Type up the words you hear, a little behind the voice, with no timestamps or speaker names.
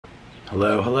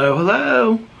Hello, hello,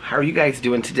 hello. How are you guys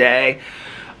doing today?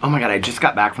 Oh my god, I just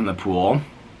got back from the pool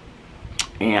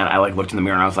and I looked in the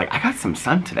mirror and I was like, I got some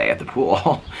sun today at the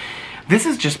pool. This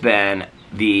has just been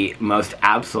the most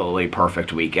absolutely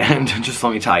perfect weekend. Just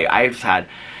let me tell you, I've had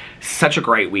such a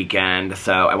great weekend.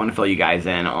 So I want to fill you guys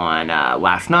in on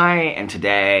last night and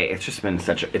today. It's just been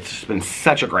such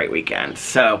a great weekend.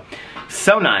 So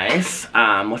nice.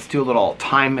 Let's do a little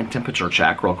time and temperature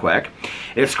check real quick.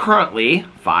 It is currently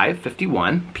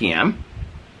 5:51 p.m.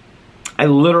 I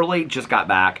literally just got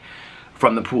back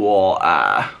from the pool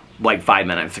like 5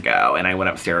 minutes ago, and I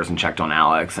went upstairs and checked on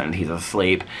Alex, and he's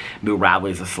asleep. Boo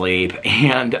Radley's asleep,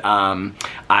 and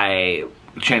I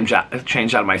changed out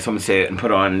of my swimsuit and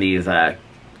put on these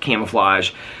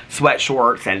camouflage sweat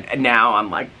shorts, and now I'm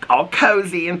like all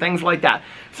cozy and things like that.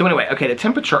 So anyway, okay, the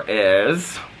temperature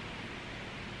is,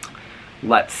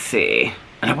 let's see,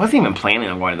 and I wasn't even planning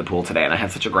on going to the pool today, and I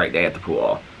had such a great day at the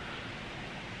pool.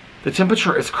 The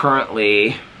temperature is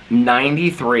currently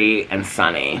 93 and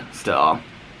sunny still.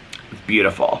 It's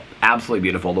beautiful, absolutely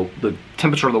beautiful. The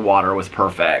temperature of the water was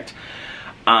perfect.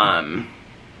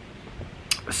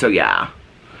 So yeah.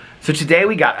 So today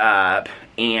we got up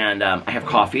and I have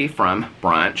coffee from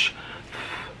brunch.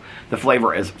 The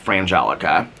flavor is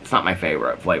Frangelica. It's not my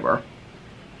favorite flavor.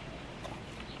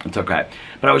 It's okay.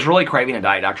 But I was really craving a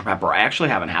Diet Dr. Pepper. I actually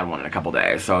haven't had one in a couple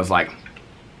days. So I was like,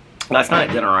 last night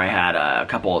at dinner I had a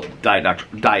couple Diet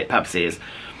Pepsis.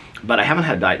 But I haven't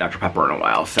had Diet Dr. Pepper in a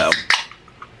while. So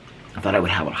I thought I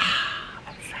would have one.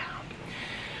 That sound.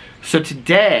 So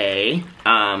today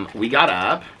we got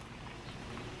up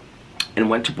and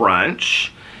went to brunch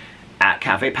at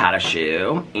Cafe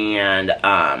Patachou, and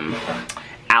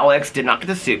Alex did not get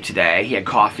the soup today. He had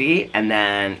coffee and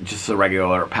then just a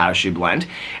regular Patachou blend,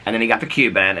 and then he got the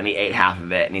Cuban and he ate half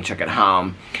of it and he took it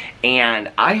home.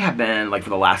 And I have been, like, for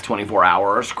the last 24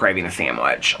 hours craving a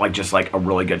sandwich, just like a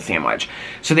really good sandwich.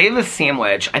 So they have this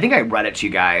sandwich. I think I read it to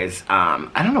you guys.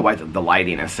 I don't know why the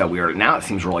lighting is so weird. Now it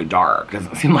seems really dark. It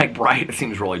doesn't seem like bright. It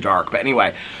seems really dark. But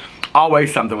anyway,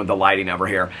 always something with the lighting over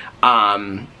here.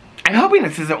 I'm hoping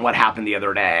this isn't what happened the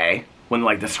other day when,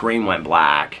 like, the screen went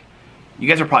black. You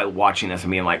guys are probably watching this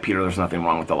and being like, Peter, there's nothing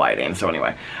wrong with the lighting. So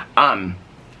anyway,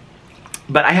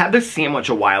 but I had this sandwich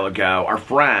a while ago. Our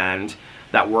friend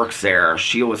that works there,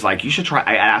 she was like, you should try.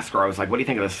 I asked her, I was like, what do you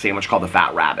think of this sandwich called the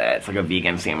Fat Rabbit? It's like a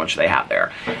vegan sandwich they have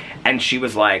there. And she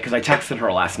was like, because I texted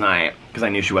her last night because I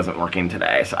knew she wasn't working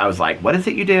today. So I was like, what is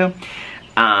it you do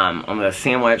on the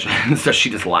sandwich? And so she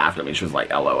just laughed at me. She was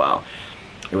like, LOL.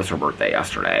 It was her birthday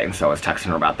yesterday, and so I was texting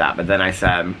her about that. But then I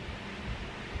said,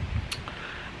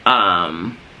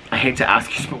 I hate to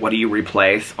ask you, but what do you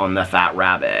replace on the Fat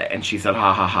Rabbit? And she said,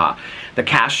 ha ha ha, the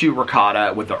cashew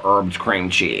ricotta with the herbed cream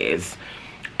cheese.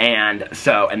 And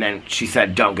so, and then she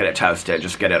said, don't get it toasted,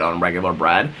 just get it on regular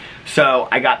bread. So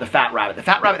I got the Fat Rabbit. The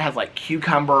Fat Rabbit has like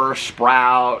cucumber,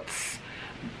 sprouts,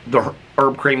 the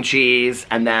herb cream cheese,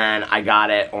 and then I got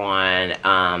it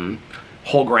on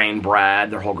whole grain bread.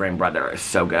 Their whole grain bread there is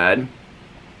so good,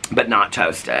 but not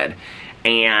toasted.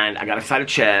 And I got a side of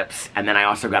chips, and then I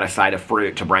also got a side of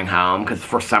fruit to bring home, because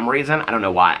for some reason, I don't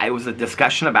know why, it was a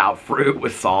discussion about fruit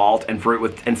with salt and fruit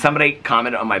with, and somebody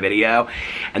commented on my video,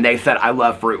 and they said, I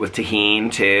love fruit with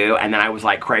tahini too, and then I was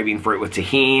like craving fruit with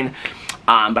tahini,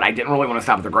 but I didn't really want to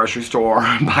stop at the grocery store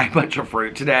and buy a bunch of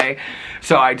fruit today,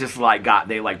 so I just like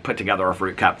they put together a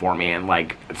fruit cup for me, and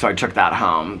so I took that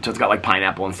home. So it's got like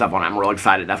pineapple and stuff on it. I'm real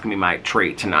excited. That's gonna be my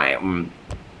treat tonight.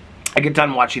 I get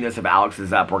done watching this. If Alex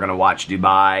is up, we're going to watch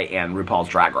Dubai and RuPaul's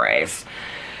Drag Race.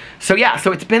 So yeah,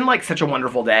 so it's been like such a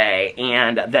wonderful day.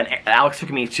 And then Alex took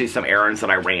me to some errands that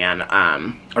I ran,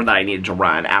 or that I needed to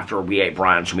run after we ate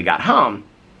brunch and we got home.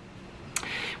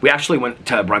 We actually went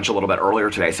to brunch a little bit earlier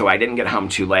today, so I didn't get home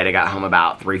too late. I got home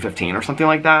about 3:15 or something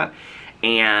like that.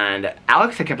 And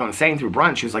Alex had kept on saying through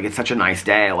brunch, she was like, it's such a nice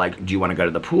day, like, do you want to go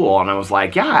to the pool? And I was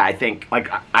like, yeah, I think,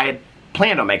 like, I had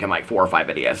planned on making like 4 or 5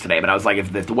 videos today, but I was like,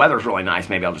 if the weather's really nice,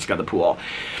 maybe I'll just go to the pool.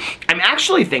 I'm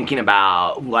actually thinking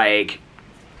about, like,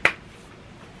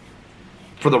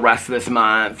 for the rest of this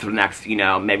month, for the next,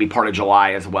 maybe part of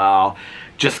July as well,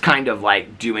 just kind of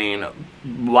like doing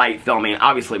light filming,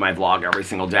 obviously my vlog every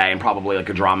single day, and probably like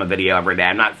a drama video every day.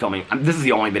 I'm not filming, this is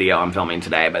the only video I'm filming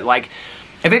today, but like,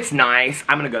 if it's nice,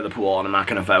 I'm going to go to the pool and I'm not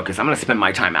going to focus. I'm going to spend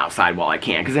my time outside while I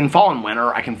can. Because in fall and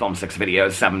winter, I can film 6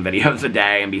 videos, 7 videos a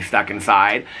day and be stuck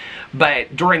inside.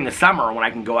 But during the summer, when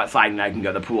I can go outside and I can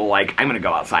go to the pool, like, I'm going to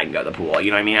go outside and go to the pool. You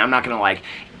know what I mean? I'm not going to, like,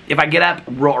 if I get up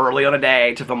real early on a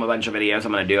day to film a bunch of videos,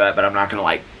 I'm going to do it, but I'm not going to,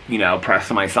 like, you know, press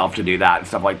myself to do that and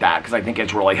stuff like that, because I think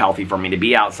it's really healthy for me to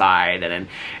be outside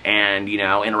and you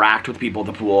know, interact with people at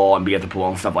the pool and be at the pool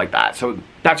and stuff like that. So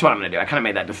that's what I'm going to do. I kind of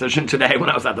made that decision today when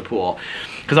I was at the pool,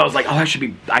 because I was like, oh, I should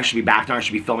be back there, I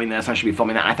should be filming this, I should be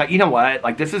filming that. And I thought, you know what,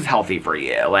 like, this is healthy for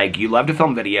you. Like, you love to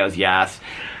film videos, yes.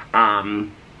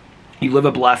 You live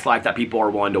a blessed life that people are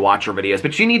willing to watch your videos,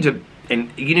 but you need to,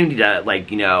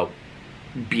 like, you know,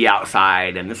 be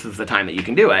outside, and this is the time that you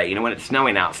can do it. You know, when it's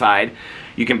snowing outside,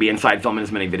 you can be inside filming as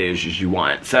many videos as you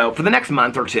want. So for the next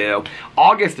month or two,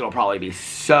 August, it'll probably be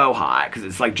so hot, because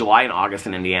it's like July and August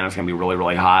in Indiana is going to be really,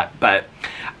 really hot. But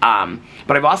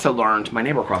I've also learned, my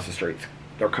neighbor across the street,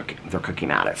 they're cooking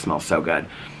at it. It smells so good.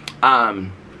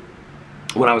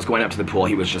 When I was going up to the pool,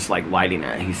 he was just like lighting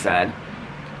it. He said,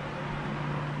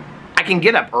 I can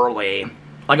get up early.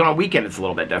 Like, on a weekend, it's a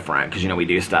little bit different, because, you know, we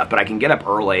do stuff. But I can get up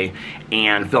early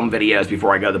and film videos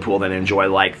before I go to the pool, then enjoy,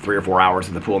 like, 3 or 4 hours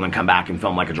at the pool, and then come back and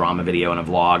film, like, a drama video and a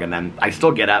vlog. And then I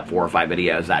still get up 4 or 5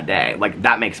 videos that day. Like,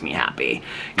 that makes me happy,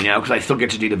 you know, because I still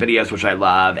get to do the videos, which I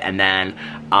love. And then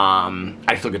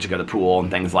I still get to go to the pool and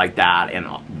things like that, and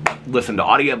listen to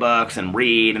audiobooks and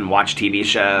read and watch TV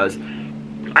shows.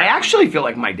 I actually feel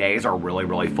like my days are really,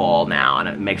 really full now, and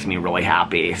it makes me really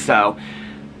happy. So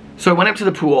I went up to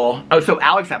the pool. Oh, so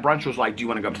Alex at brunch was like, do you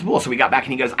want to go up to the pool? So we got back,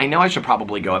 and he goes, I know I should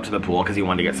probably go up to the pool, because he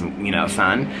wanted to get some, you know,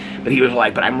 sun. But he was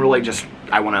like, but I'm really just,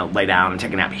 I want to lay down and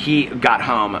take a nap. He got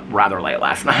home rather late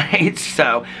last night.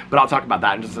 So, but I'll talk about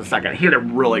that in just a second. He had a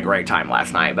really great time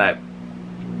last night, but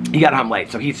he got home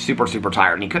late, so he's super, super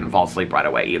tired, and he couldn't fall asleep right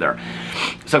away either.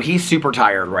 So he's super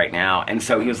tired right now, and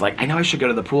so he was like, I know I should go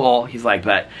to the pool. He's like,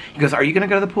 but, he goes, are you going to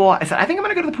go to the pool? I said, I think I'm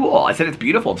going to go to the pool. I said, it's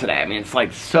beautiful today. I mean, it's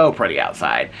like so pretty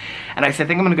outside. And I said, I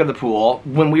think I'm going to go to the pool.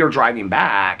 When we were driving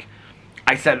back,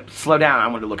 I said, slow down, I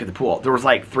want to look at the pool. There was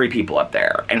like 3 people up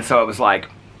there, and so it was like,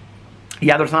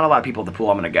 yeah, there's not a lot of people at the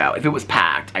pool, I'm going to go. If it was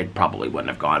packed, I probably wouldn't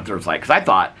have gone. There was like, because I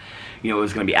thought, you know, it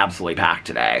was going to be absolutely packed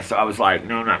today. So I was like,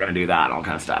 no, I'm not going to do that and all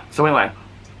kind of stuff. So anyway,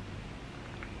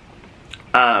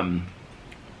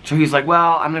 so he's like,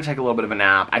 well, I'm going to take a little bit of a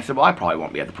nap. I said, well, I probably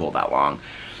won't be at the pool that long.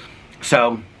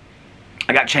 So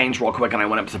I got changed real quick, and I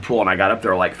went up to the pool, and I got up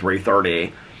there like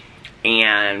 3:30,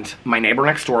 and my neighbor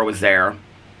next door was there.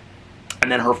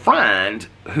 And then her friend,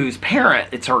 whose parent,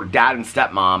 it's her dad and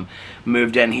stepmom,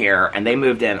 moved in here, and they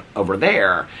moved in over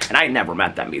there, and I had never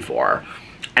met them before.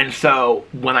 And so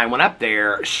when I went up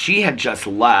there, she had just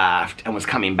left and was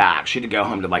coming back. She had to go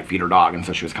home to, like, feed her dog, and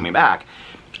so she was coming back.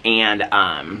 And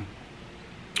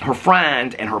her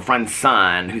friend and her friend's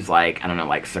son, who's like, I don't know,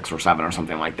 like 6 or 7 or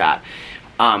something like that,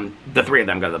 the 3 of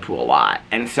them go to the pool a lot.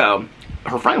 And so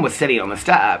her friend was sitting on the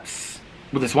steps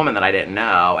with this woman that I didn't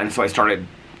know, and so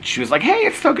she was like, hey,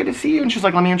 it's so good to see you. And she's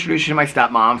like, let me introduce you to my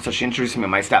stepmom. So she introduced me to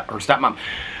her stepmom.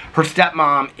 Her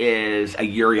stepmom is a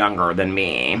year younger than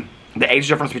me. The age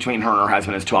difference between her and her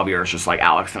husband is 12 years, just like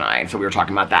Alex and I. So we were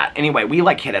talking about that. Anyway, we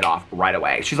like hit it off right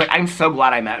away. She's like, I'm so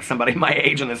glad I met somebody my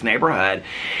age in this neighborhood.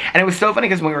 And it was so funny,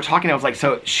 because when we were talking, I was like,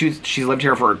 so she's lived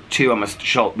here for 2, almost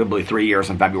probably 3 years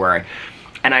in February.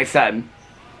 And I said,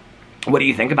 what do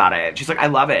you think about it? She's like, I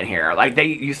love it here. Like, they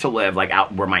used to live, like,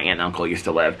 out where my aunt and uncle used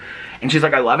to live. And she's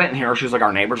like, I love it in here. She's like,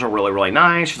 our neighbors are really, really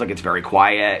nice. She's like, it's very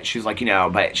quiet. She's like, you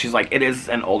know, but she's like, it is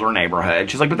an older neighborhood.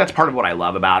 She's like, but that's part of what I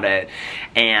love about it.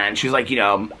 And she's like, you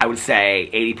know, I would say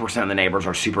 80% of the neighbors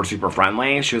are super, super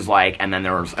friendly. She was like, and then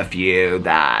there's a few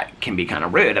that can be kind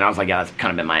of rude. And I was like, yeah, that's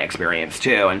kind of been my experience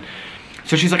too. And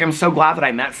so she's like, I'm so glad that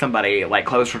I met somebody, like,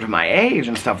 closer to my age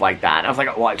and stuff like that. And I was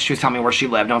like, well, she was telling me where she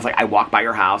lived. And I was like, I walk by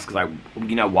your house, because I,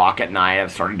 you know, walk at night.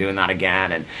 I've started doing that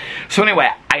again. And so anyway,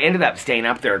 I ended up staying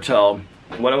up there till,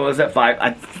 what was it, like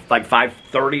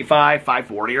 5:35,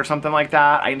 5:40 or something like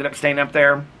that. I ended up staying up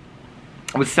there.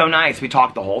 It was so nice. We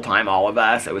talked the whole time, all of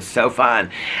us. It was so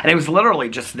fun. And it was literally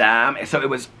just them. So it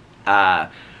was my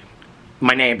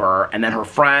neighbor, and then her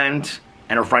friend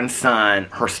and her friend's son,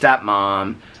 her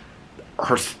stepmom,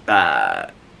 her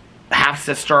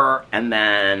half-sister, and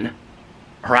then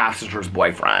her half-sister's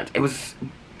boyfriend. It was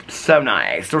so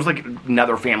nice. There was like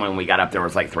another family when we got up there. It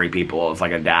was like 3 people. It was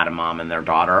like a dad, a mom, and their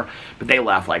daughter. But they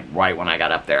left like right when I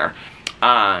got up there.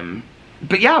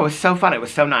 But yeah, it was so fun. It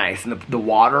was so nice. And the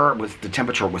water was, the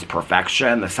temperature was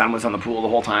perfection. The sun was on the pool the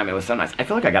whole time. It was so nice. I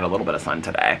feel like I got a little bit of sun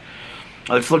today.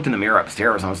 I just looked in the mirror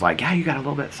upstairs, and I was like, yeah, you got a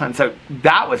little bit of sun. So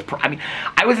that was, I mean,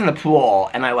 I was in the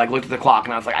pool, and I like looked at the clock,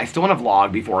 and I was like, I still want to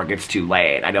vlog before it gets too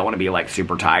late. I don't want to be like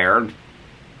super tired.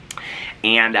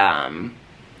 And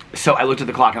so I looked at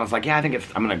the clock, and I was like, yeah, I think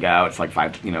I'm gonna go. It's like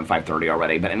 5:30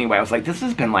 already. But anyway, I was like, this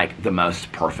has been like the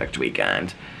most perfect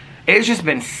weekend It's just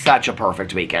been such a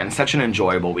perfect weekend, such an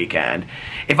enjoyable weekend.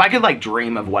 If I could like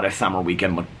dream of what a summer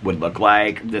weekend would look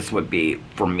like, this would be,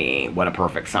 for me, what a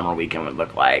perfect summer weekend would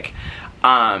look like.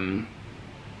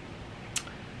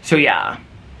 So yeah.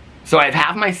 So I have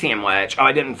half my sandwich. Oh,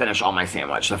 I didn't finish all my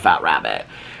sandwich, the Fat Rabbit.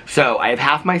 So I have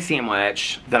half my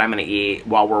sandwich that I'm going to eat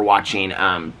while we're watching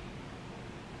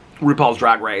RuPaul's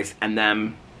Drag Race. And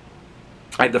then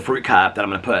I have the fruit cup that I'm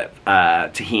going to put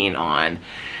tahini on.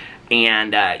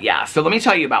 And, yeah, so let me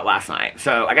tell you about last night.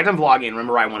 So, I got done vlogging.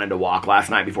 Remember, I wanted to walk last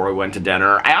night before we went to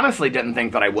dinner. I honestly didn't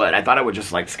think that I would. I thought I would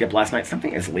just, like, skip last night.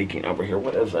 Something is leaking over here.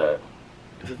 What is it?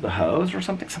 Is it the hose or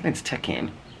something? Something's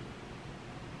ticking.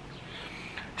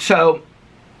 So,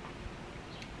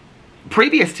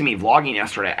 previous to me vlogging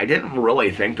yesterday, I didn't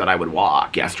really think that I would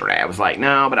walk yesterday. I was like,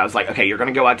 no, but I was like, okay, you're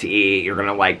going to go out to eat. You're going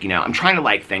to, like, you know, I'm trying to,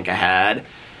 like, think ahead.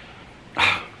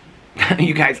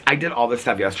 You guys, I did all this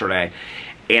stuff yesterday.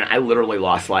 And I literally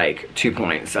lost like 2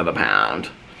 points of a pound.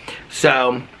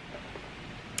 So,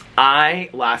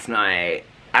 last night,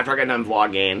 after I got done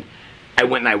vlogging, I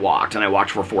went and I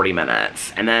walked for 40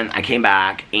 minutes. And then I came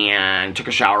back and took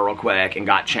a shower real quick and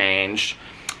got changed.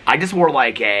 I just wore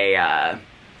like I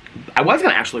was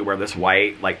going to actually wear this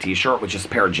white like t-shirt with just a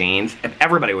pair of jeans.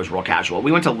 Everybody was real casual.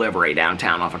 We went to Livery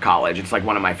downtown off of College. It's like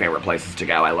one of my favorite places to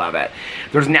go. I love it.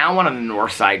 There's now one on the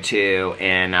north side too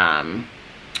in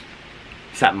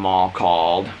that mall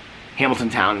called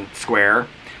Hamilton Town Square.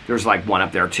 There's like one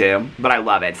up there too, but I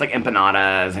love it. It's like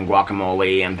empanadas and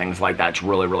guacamole and things like that. It's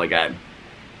really, really good.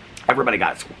 Everybody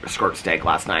got skirt steak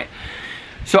last night.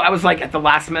 So I was like, at the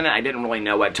last minute, I didn't really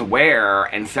know what to wear,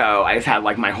 and so I just had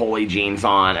like my Holy jeans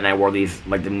on, and I wore these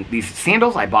like these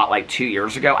sandals I bought like 2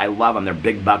 years ago. I love them. They're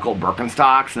big buckled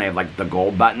Birkenstocks, and they have like the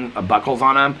gold buckles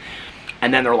on them,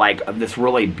 and then they're like this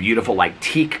really beautiful like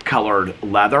teak colored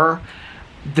leather.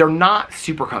 They're not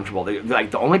super comfortable. They're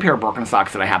like the only pair of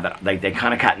Birkenstocks that I have that like they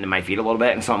kind of cut into my feet a little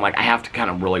bit, and so I'm like, I have to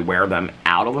kind of really wear them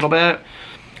out a little bit.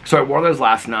 So I wore those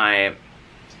last night,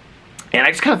 and I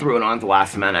just kind of threw it on at the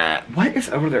last minute. What is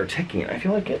over there ticking? I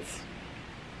feel like it's,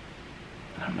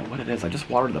 I don't know what it is. I just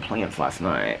watered the plants last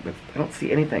night, but I don't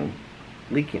see anything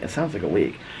leaking. It sounds like a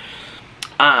leak.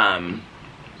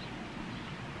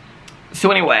 So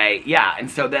anyway, yeah,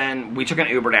 and so then we took an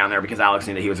Uber down there because Alex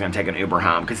knew that he was going to take an Uber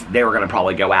home because they were going to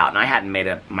probably go out, and I hadn't made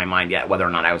up my mind yet whether or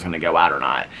not I was going to go out or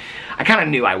not. I kind of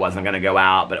knew I wasn't going to go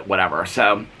out, but whatever.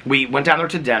 So we went down there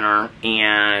to dinner,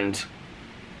 and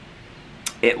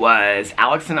it was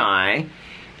Alex and I,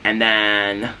 and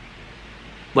then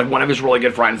like one of his really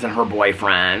good friends and her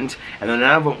boyfriend, and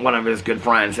then one of his good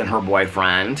friends and her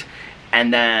boyfriend,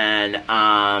 and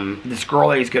then this girl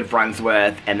that he's good friends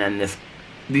with, and then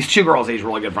these two girls he's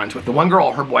really good friends with. The one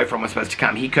girl, her boyfriend was supposed to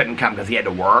come. He couldn't come because he had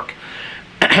to work.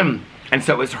 And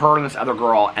so it was her and this other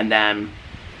girl, and then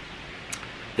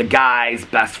the guy's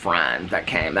best friend that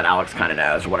came, that Alex kind of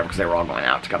knows or whatever, because they were all going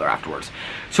out together afterwards.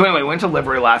 So anyway, we went to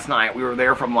Livery last night. We were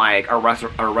there from like, our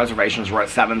reservations were at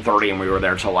 7:30, and we were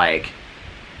there till like,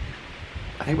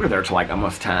 I think we were there till like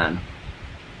almost 10.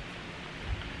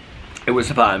 It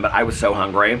was fun, but I was so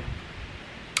hungry.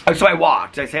 Oh, so I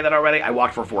walked. Did I say that already? I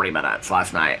walked for 40 minutes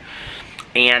last night.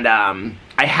 And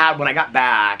I had, when I got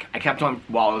back, I kept on,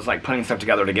 while I was like putting stuff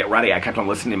together to get ready, I kept on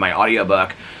listening to my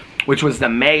audiobook, which was the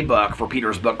May book for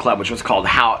Peter's Book Club, which was called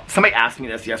How, somebody asked me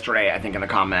this yesterday, I think in the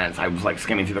comments. I was like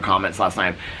skimming through the comments last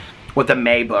night, what the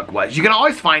May book was. You can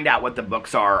always find out what the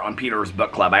books are on Peter's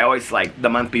Book Club. I always, like, the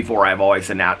month before, I've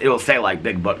always announced, it'll say like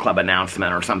Big Book Club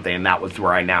announcement or something, and that was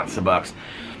where I announced the books.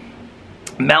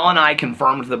 Mel and I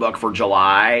confirmed the book for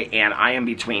July, and I am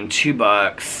between 2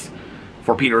 books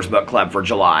for Peter's Book Club for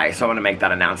July, so I'm going to make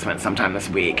that announcement sometime this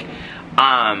week.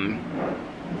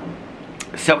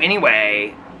 So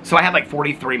anyway, so I had like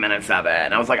 43 minutes of it,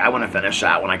 and I was like, I want to finish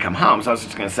that when I come home, so I was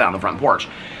just going to sit on the front porch.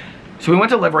 So we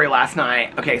went to Livery last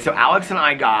night. Okay, so Alex and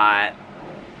I got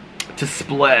to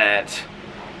split.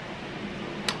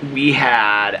 We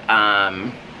had,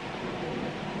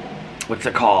 what's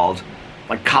it called?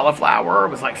 Like cauliflower. It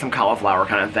was like some cauliflower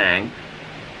kind of thing.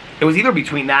 It was either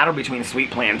between that or between sweet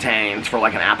plantains for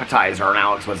like an appetizer, and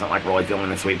Alex wasn't like really feeling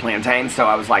the sweet plantains, so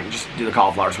I was like, just do the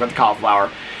cauliflower. So we got the cauliflower.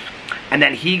 And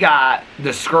then he got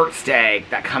the skirt steak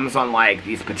that comes on like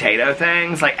these potato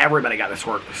things. Like everybody got the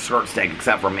skirt steak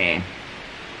except for me.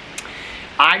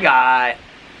 I got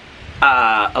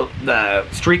the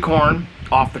street corn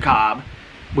off the cob,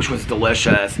 which was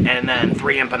delicious, and then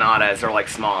 3 empanadas. They're like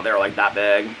small. They're like that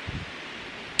big.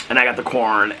 And I got the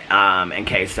corn and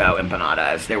queso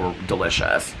empanadas. They were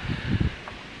delicious.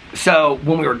 So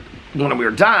when we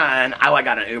were done, I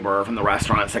got an Uber from the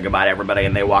restaurant, said goodbye to everybody,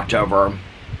 and they walked over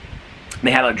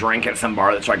They had a drink at some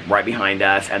bar that's like right behind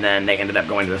us, and then they ended up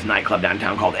going to this nightclub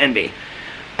downtown called Envy.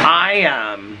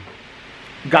 I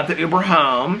got the Uber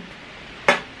home,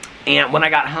 and when I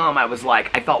got home, I was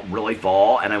like, I felt really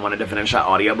full, and I wanted to finish that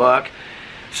audiobook.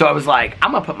 So I was like,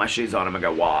 I'm going to put my shoes on, I'm going to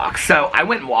go walk. So I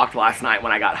went and walked last night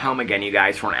when I got home again, you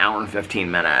guys, for an hour and 15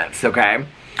 minutes, okay?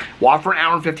 Walked for an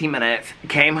hour and 15 minutes,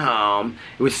 came home.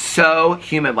 It was so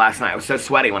humid last night. I was so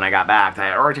sweaty when I got back. I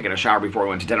had already taken a shower before we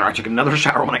went to dinner. I took another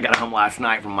shower when I got home last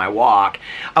night from my walk.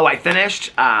 Oh, I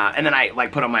finished, and then I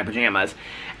like put on my pajamas.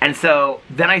 And so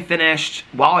then I finished,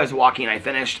 while I was walking, I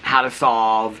finished How to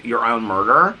Solve Your Own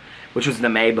Murder, which was the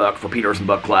May book for Peter's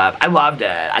Book Club. I loved it.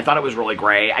 I thought it was really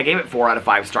great. I gave it 4 out of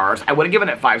 5 stars. I would have given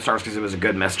it 5 stars because it was a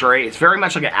good mystery. It's very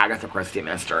much like an Agatha Christie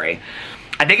mystery.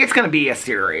 I think it's going to be a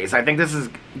series. I think this is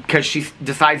because she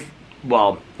decides,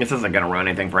 well, this isn't going to ruin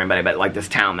anything for anybody, but like this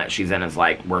town that she's in is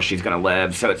like where she's going to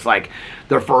live. So it's like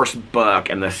their first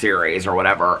book in the series or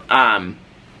whatever.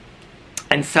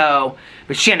 And so,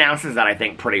 but she announces that, I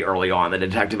think, pretty early on. The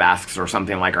detective asks her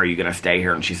something like, are you going to stay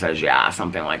here? And she says, yeah,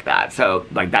 something like that. So,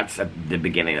 like, that's at the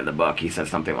beginning of the book. He says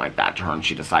something like that to her, and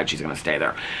she decides she's going to stay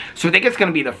there. So I think it's going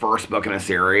to be the first book in a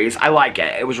series. I like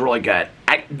it. It was really good.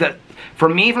 For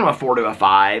me, from a 4 to a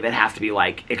 5, it has to be,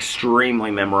 like,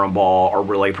 extremely memorable or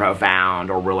really profound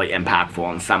or really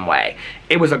impactful in some way.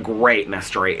 It was a great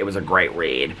mystery. It was a great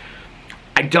read.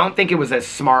 I don't think it was as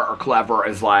smart or clever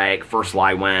as, like, First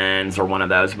Lie Wins or one of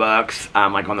those books,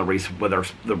 like on the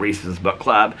Reese's Book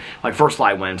Club. Like, First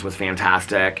Lie Wins was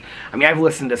fantastic. I mean, I've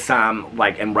listened to some,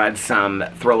 like, and read some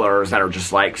thrillers that are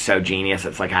just, like, so genius.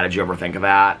 It's like, how did you ever think of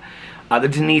that? The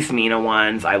Denise Mina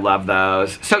ones, I love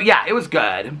those. So, yeah, it was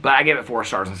good, but I gave it 4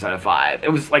 stars instead of 5.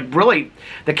 It was, like, really,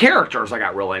 the characters I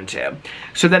got real into.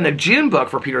 So then the June book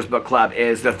for Peter's Book Club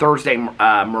is The Thursday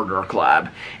Murder Club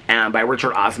by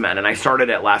Richard Osman, and I started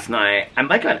it last night. I'm,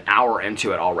 like, an hour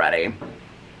into it already,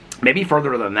 maybe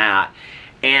further than that,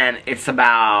 and it's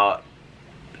about,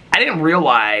 I didn't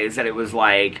realize that it was,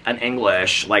 like, an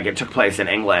English, like, it took place in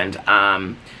England.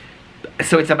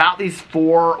 So it's about these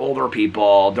 4 older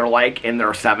people. They're like in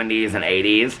their 70s and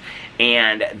 80s,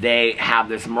 and they have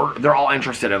this murder. They're all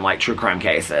interested in like true crime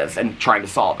cases and trying to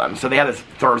solve them. So they have this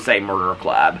Thursday Murder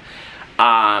Club.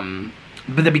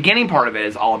 But the beginning part of it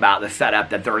is all about the setup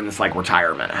that they're in this like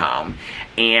retirement home,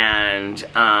 and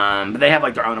but they have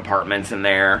like their own apartments in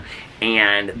there.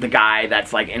 And the guy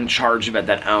that's like in charge of it,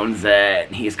 that owns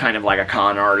it, he's kind of like a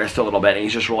con artist a little bit, and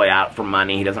he's just really out for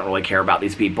money. He doesn't really care about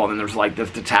these people. And then there's like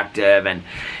this detective, and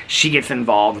she gets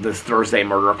involved with this Thursday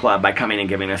Murder Club by coming and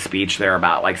giving a speech there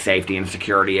about like safety and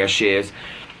security issues.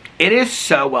 It is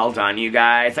so well done, you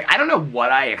guys. Like, I don't know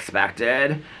what I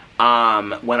expected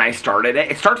when I started it.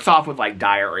 It starts off with like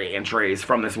diary entries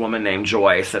from this woman named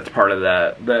Joyce that's part of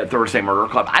the Thursday Murder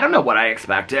Club. I don't know what I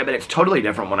expected, but it's totally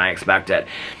different when I expected.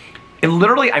 And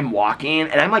literally, I'm walking,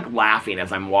 and I'm, like, laughing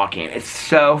as I'm walking. It's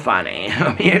so funny.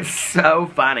 I mean, it's so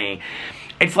funny.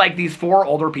 It's like these 4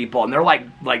 older people, and they're, like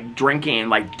drinking,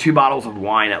 like, 2 bottles of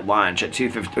wine at lunch at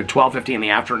 12:50 in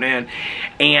the afternoon.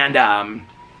 And,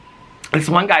 this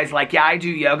one guy's like, yeah, I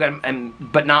do yoga,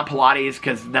 but not Pilates,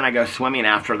 because then I go swimming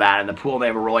after that in the pool. They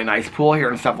have a really nice pool here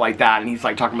and stuff like that. And he's,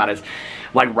 like, talking about his,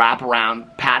 like,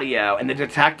 wraparound patio. And the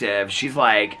detective, she's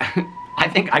like... I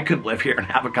think I could live here and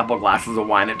have a couple glasses of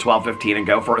wine at 12:15 and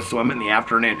go for a swim in the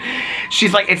afternoon.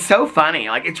 She's like, it's so funny.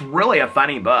 Like, it's really a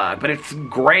funny book, but it's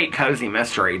great cozy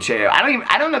mystery too.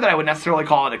 I don't know that I would necessarily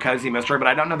call it a cozy mystery, but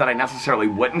I don't know that I necessarily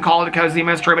wouldn't call it a cozy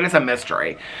mystery, but it's a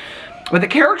mystery. But the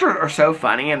characters are so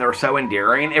funny and they're so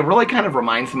endearing. It really kind of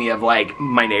reminds me of like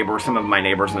my neighbors, some of my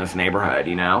neighbors in this neighborhood,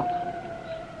 you know?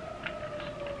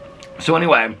 So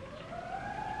anyway,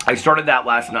 I started that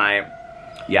last night.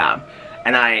 Yeah.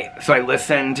 And so I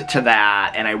listened to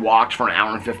that, and I walked for an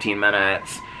hour and 15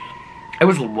 minutes. It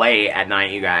was late at night,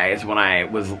 you guys, when I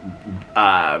was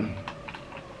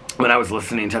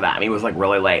listening to that. I mean, it was like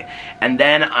really late. And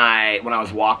then when I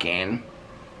was walking,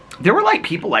 there were like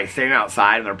people like sitting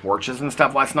outside on their porches and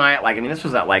stuff last night. Like, I mean, this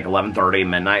was at like 11:30,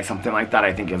 midnight, something like that.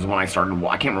 I think is when I started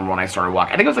walking. I can't remember when I started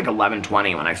walking. I think it was like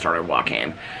 11:20 when I started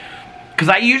walking.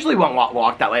 Because I usually won't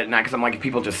walk that late at night, because I'm like, if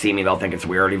people just see me, they'll think it's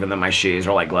weird, even though my shoes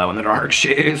are like glow-in-the-dark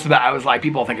shoes. But I was like,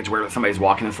 people think it's weird that somebody's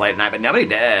walking this late at night, but nobody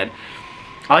did.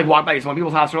 I like walked by some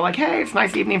people's house, they're like, hey, it's a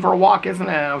nice evening for a walk, isn't it?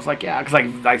 And I was like, yeah, because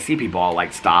like, I see people, I'll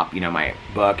like stop, you know, my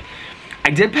book. I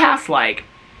did pass like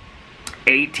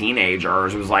 8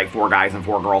 teenagers. It was like 4 guys and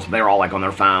 4 girls, but they were all like on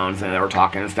their phones, and they were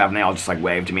talking and stuff, and they all just like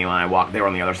waved to me when I walked. They were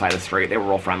on the other side of the street. They were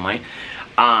real friendly.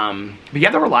 But yeah,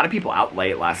 there were a lot of people out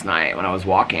late last night when I was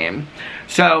walking.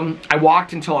 So I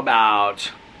walked until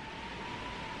about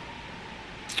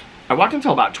I walked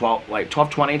until about 12, like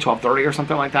 12:20, 12:30 or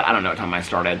something like that. I don't know what time I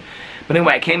started. But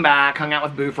anyway, I came back, hung out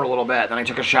with Boo for a little bit, then I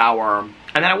took a shower.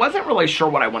 And then I wasn't really sure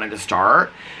what I wanted to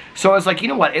start. So I was like, you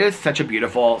know what? It is such a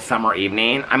beautiful summer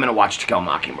evening. I'm going to watch To Kill a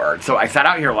Mockingbird. So I sat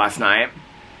out here last night.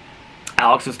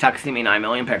 Alex was texting me 9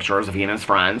 million pictures of he and his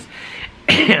friends.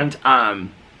 And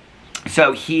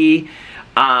so he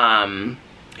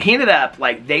ended up,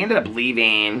 like, they ended up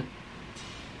leaving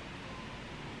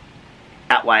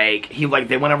at, like,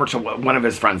 they went over to, one of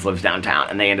his friends lives downtown,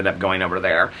 and they ended up going over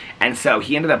there. And so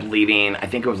he ended up leaving, I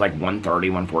think it was like 1:30,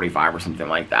 1:45 or something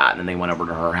like that. And then they went over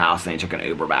to her house, and they took an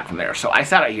Uber back from there. So I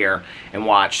sat out here and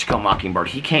watched To Kill a Mockingbird.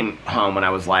 He came home when I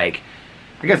was like,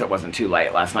 I guess it wasn't too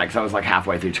late last night, because I was like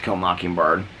halfway through To Kill a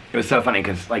Mockingbird. It was so funny,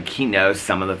 because like he knows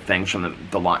some of the things from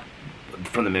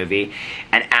the movie.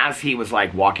 And as he was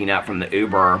like walking up from the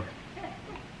Uber,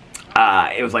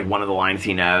 it was like one of the lines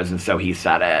he knows, and so he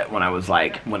said it when I was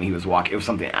like, when he was walking. It was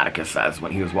something Atticus says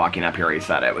when he was walking up here. He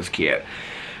said it. It was cute.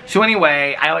 So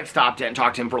anyway, I like stopped it and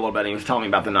talked to him for a little bit, and he was telling me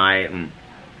about the night and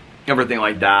everything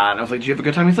like that. And I was like, did you have a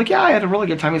good time? He's like, yeah, I had a really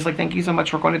good time. He's like, thank you so much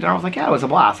for going to dinner. I was like, yeah, it was a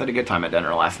blast. I had a good time at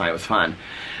dinner last night. It was fun.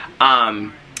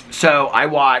 So I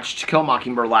watched To Kill a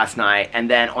Mockingbird last night, and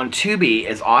then on Tubi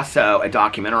is also a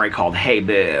documentary called Hey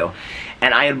Boo.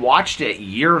 And I had watched it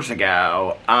years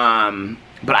ago,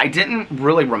 but I didn't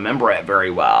really remember it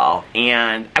very well.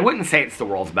 And I wouldn't say it's the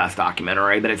world's best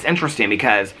documentary, but it's interesting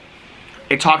because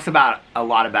it talks about a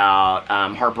lot about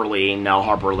Nell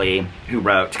Harper Lee, who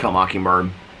wrote To Kill a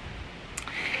Mockingbird,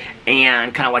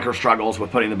 and kind of like her struggles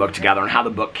with putting the book together and how the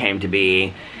book came to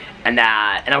be. And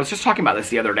I was just talking about this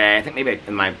the other day, I think maybe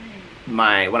in my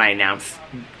when I announced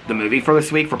the movie for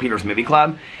this week for Peter's Movie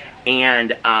Club,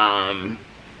 and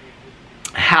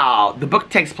how the book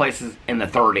takes place in the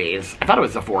 30s. I thought it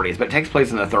was the 40s, but it takes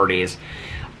place in the 30s.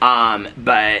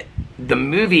 But the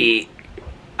movie,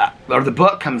 or the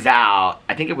book comes out,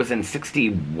 I think it was in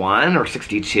 61 or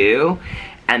 62.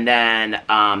 And then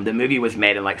the movie was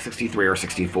made in like 63 or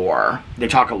 64. They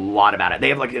talk a lot about it.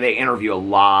 They interview a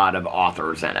lot of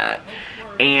authors in it.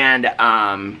 And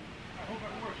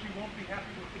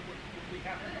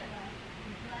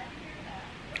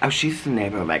oh, she's the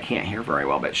neighbor that I can't hear very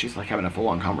well, but she's like having a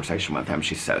full-on conversation with him.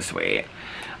 She's so sweet.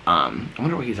 I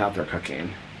wonder what he's out there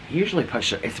cooking. He usually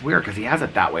pushes it. It's weird because he has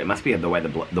it that way. It must be the way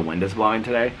the wind is blowing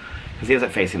today, because he has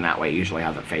it facing that way. He usually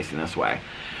has it facing this way.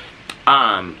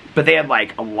 But they had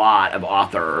like a lot of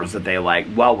authors that they like,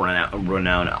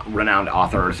 renowned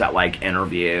authors that like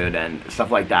interviewed and stuff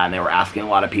like that. And they were asking a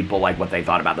lot of people like what they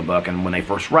thought about the book and when they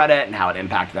first read it and how it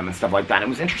impacted them and stuff like that. And it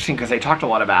was interesting because they talked a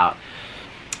lot about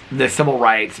the civil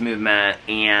rights movement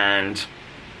and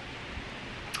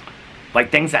like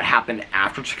things that happened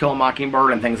after To Kill a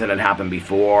Mockingbird and things that had happened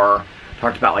before.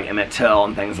 Talked about like Emmett Till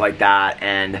and things like that,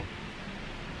 and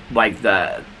like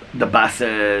the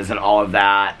buses and all of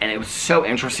that. And it was so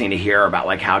interesting to hear about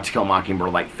like how To Kill a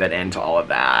Mockingbird like fit into all of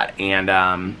that.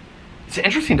 And it's an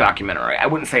interesting documentary. I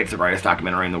wouldn't say it's the greatest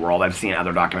documentary in the world. I've seen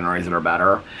other documentaries that are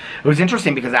better. It was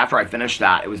interesting because after I finished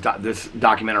that, it was this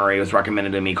documentary was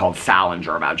recommended to me called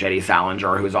Salinger, about J.D.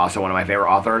 Salinger, who is also one of my favorite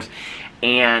authors.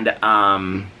 And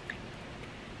I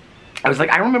was like,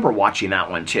 I remember watching that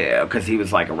one too, because he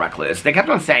was like a recluse. They kept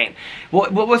on saying,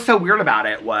 well, what was so weird about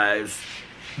it was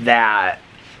that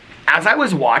as I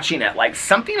was watching it, like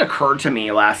something occurred to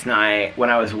me last night when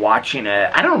I was watching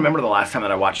it. I don't remember the last time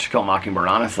that I watched To Kill a Mockingbird,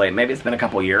 honestly. Maybe it's been a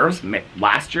couple years.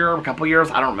 Last year, a couple years,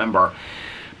 I don't remember.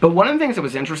 But one of the things that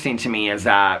was interesting to me is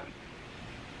that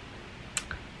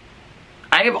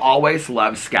I have always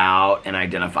loved Scout and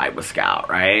identified with Scout,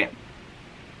 right?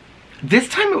 This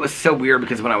time it was so weird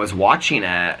because when I was watching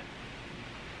it,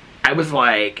 I was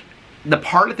like, the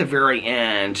part at the very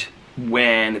end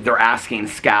when they're asking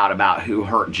Scout about who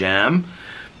hurt Jim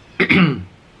and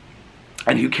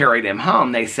who carried him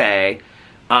home, they say,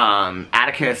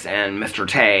 Atticus and Mr.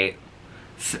 Tate,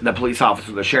 the police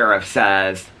officer, the sheriff,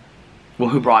 says, well,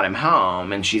 who brought him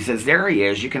home? And she says, there he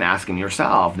is, you can ask him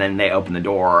yourself. Then they open the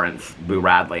door and it's Boo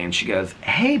Radley, and she goes,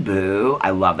 hey Boo. I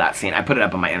love that scene. I put it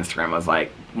up on my Instagram. It was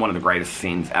like one of the greatest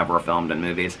scenes ever filmed in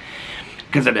movies,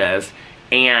 because it is.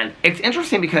 And it's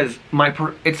interesting because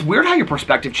it's weird how your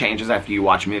perspective changes after you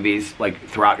watch movies like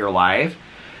throughout your life.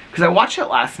 Because I watched it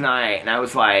last night and I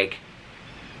was like,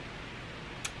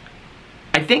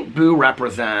 I think Boo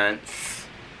represents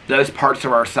those parts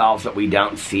of ourselves that we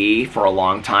don't see for a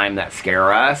long time that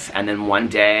scare us, and then one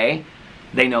day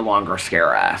they no longer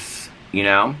scare us, you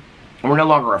know? And we're no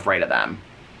longer afraid of them.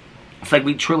 It's like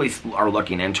we truly are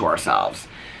looking into ourselves.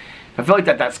 I feel like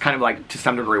that's kind of like, to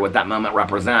some degree, what that moment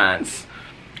represents.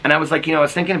 And I was like, you know, I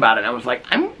was thinking about it, and I was like,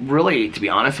 I'm really, to be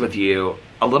honest with you,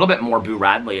 a little bit more Boo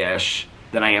Radley-ish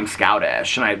than I am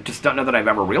Scoutish. And I just don't know that I've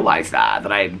ever realized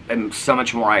that I am so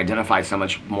much more, I identify so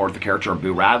much more with the character of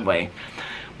Boo Radley.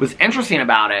 What's interesting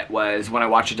about it was when I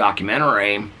watched a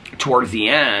documentary, towards the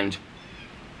end,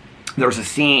 there's a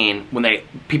scene when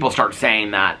people start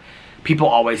saying that people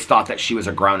always thought that she was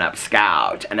a grown-up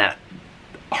Scout, and that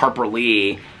Harper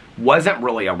Lee wasn't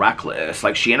really a recluse.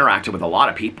 Like, she interacted with a lot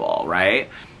of people, right?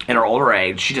 In her older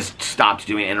age, she just stopped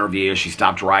doing interviews, she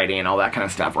stopped writing, all that kind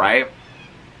of stuff, right?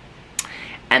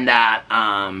 And that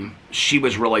she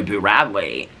was really Boo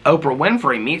Radley. Oprah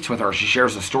Winfrey meets with her. She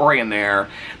shares a story in there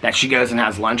that she goes and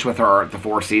has lunch with her at the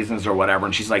Four Seasons or whatever,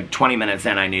 and she's like, 20 minutes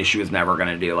in, I knew she was never going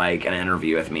to do, like, an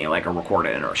interview with me, like a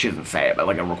recorded interview. She doesn't say it, but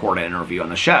like a recorded interview on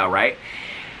the show, right?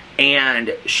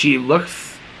 And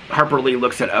Harper Lee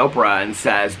looks at Oprah and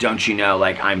says, don't you know,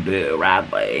 like, I'm Boo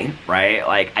Radley, right?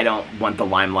 Like, I don't want the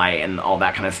limelight and all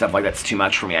that kind of stuff. Like, that's too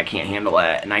much for me. I can't handle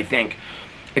it. And I think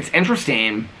it's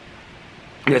interesting.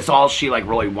 It's all she, like,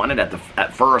 really wanted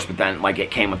at first, but then, like, it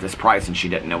came with this price and she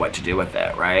didn't know what to do with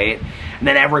it, right? And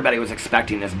then everybody was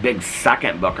expecting this big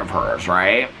second book of hers,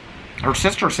 right? Her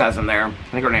sister says in there, I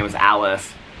think her name was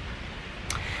Alice,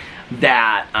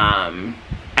 that,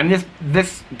 and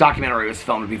this documentary was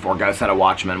filmed before Go Set a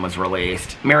Watchman was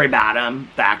released. Mary Badham,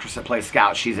 the actress that plays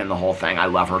Scout, she's in the whole thing. I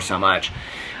love her so much.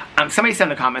 Somebody said in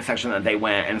the comment section that they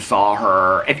went and saw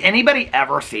her. If anybody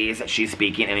ever sees that she's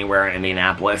speaking anywhere in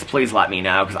Indianapolis, please let me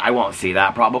know, because I won't see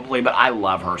that probably, but I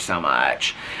love her so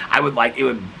much. I would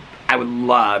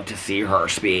love to see her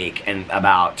speak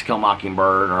about To Kill a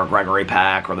Mockingbird or Gregory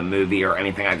Peck or the movie or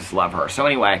anything. I just love her. So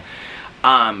anyway,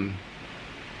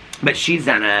 but she's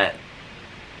in it.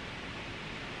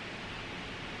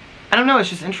 I don't know, it's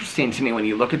just interesting to me when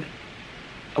you look at...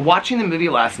 Watching the movie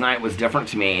last night was different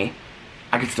to me.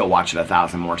 I could still watch it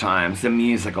 1,000 more times. The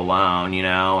music alone, you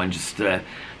know, and just the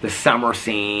summer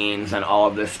scenes and all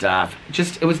of this stuff.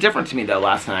 It was different to me, though,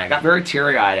 last night. I got very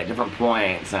teary-eyed at different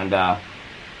points, and the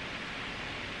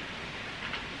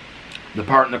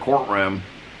part in the courtroom,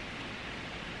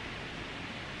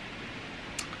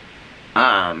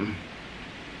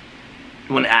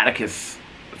 when Atticus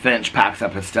Finch packs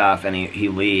up his stuff and he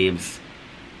leaves,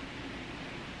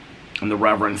 and the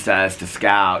Reverend says to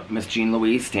Scout, Miss Jean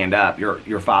Louise, stand up.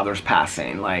 Your father's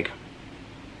passing. Like,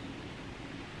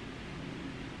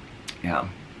 yeah.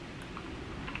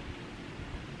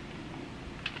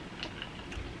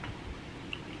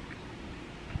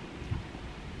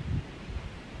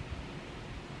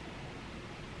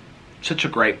 Such a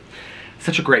great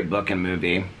book and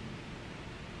movie.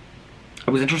 It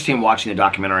was interesting watching the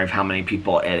documentary of how many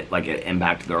people it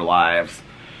impacted their lives.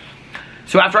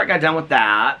 So after I got done with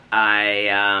that, I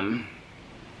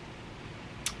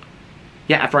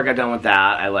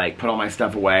like put all my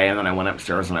stuff away, and then I went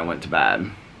upstairs and I went to bed.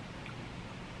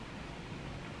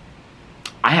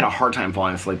 I had a hard time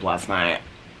falling asleep last night.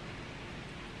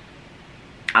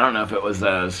 I don't know if it was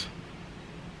those.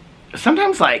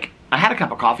 Sometimes, like, I had a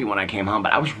cup of coffee when I came home,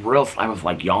 but I was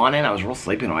like yawning. I was real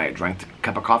sleepy when I drank a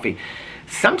cup of coffee.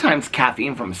 Sometimes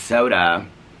caffeine from soda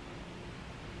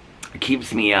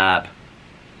keeps me up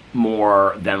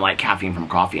more than, like, caffeine from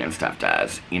coffee and stuff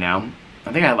does, you know?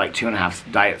 I think I had, like, 2.5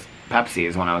 Diet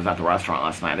Pepsis when I was at the restaurant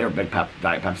last night. They were big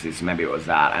Diet Pepsis, so maybe it was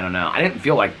that. I don't know. I didn't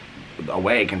feel, like,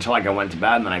 awake until, like, I went to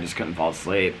bed, and then I just couldn't fall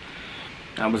asleep.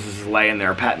 I was just laying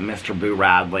there petting Mr. Boo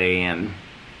Radley and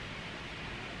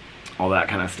all that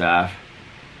kind of stuff.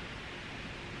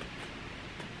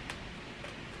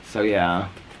 So, yeah.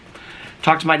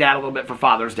 Talked to my dad a little bit for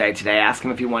Father's Day today. Asked him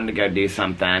if he wanted to go do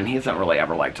something. He doesn't really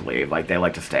ever like to leave. Like, they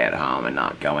like to stay at home and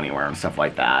not go anywhere and stuff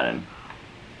like that. And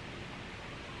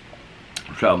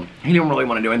so, he didn't really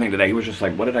want to do anything today. He was just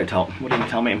like, what did he tell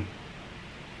me?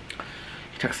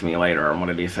 He texted me later, and what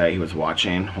did he say he was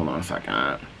watching? Hold on a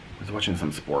second. He was watching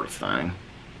some sports thing.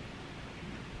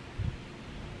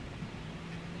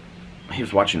 He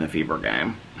was watching the Fever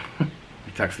game.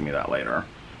 He texted me that later.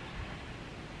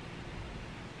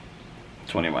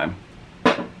 So anyway,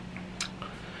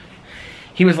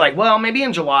 he was like, well, maybe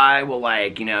in July we'll,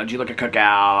 like, you know, do like a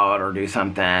cookout or do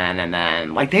something. And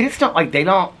then, like, they just don't, like, they're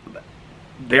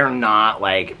not,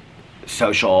 like,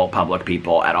 social public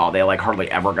people at all. They, like,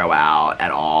 hardly ever go out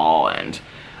at all. And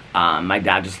my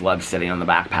dad just loves sitting on the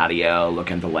back patio,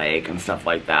 looking at the lake and stuff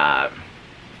like that.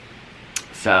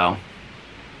 So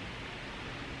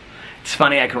it's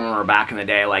funny, I can remember back in the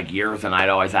day, like, years, and I'd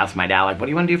always ask my dad, like, what do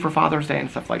you want to do for Father's Day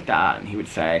and stuff like that? And he would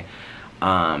say, he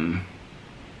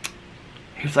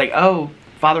was like, oh,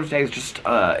 Father's Day is just,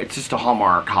 it's just a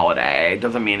Hallmark holiday. It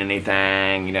doesn't mean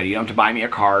anything. You know, you don't have to buy me a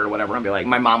card or whatever. I'd be like,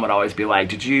 my mom would always be like,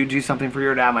 did you do something for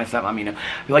your dad, my stepmom, you know?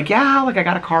 I'd be like, yeah, like I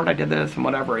got a card, I did this and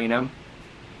whatever, you know?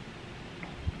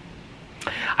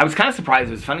 I was kind of surprised.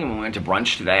 It was funny when we went to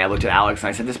brunch today. I looked at Alex and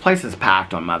I said, this place is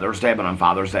packed on Mother's Day, but on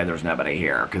Father's Day, there's nobody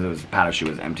here because it was, Patachou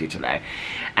was empty today.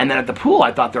 And then at the pool,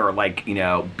 I thought there would, like, you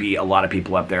know, be a lot of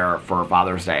people up there for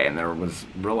Father's Day, and there was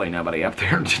really nobody up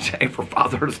there today for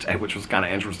Father's Day, which was kind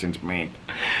of interesting to me.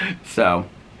 So,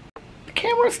 the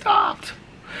camera stopped.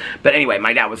 But anyway,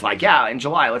 my dad was like, yeah, in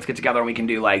July, let's get together and we can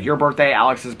do, like, your birthday,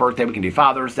 Alex's birthday, we can do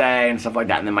Father's Day and stuff like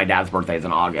that. And then my dad's birthday is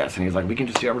in August. And he's like, we can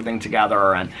just do everything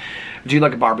together and do,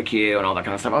 like, a barbecue and all that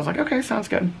kind of stuff. I was like, okay, sounds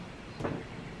good.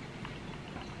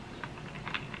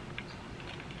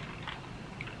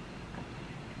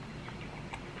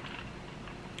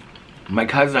 My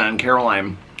cousin,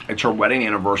 Caroline, it's her wedding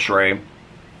anniversary.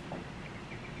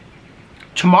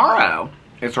 Tomorrow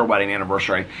is her wedding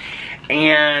anniversary.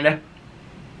 And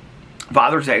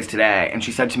Father's Day is today, and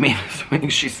she said to me this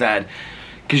week, she said,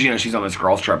 because, you know, she's on this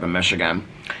girls trip in Michigan,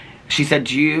 she said,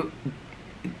 do you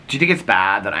think it's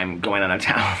bad that I'm going out of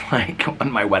town, like, on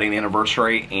my wedding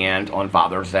anniversary and on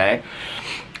Father's Day?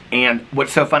 And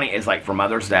what's so funny is, like, for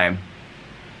Mother's Day,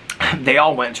 they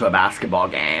all went to a basketball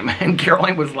game, and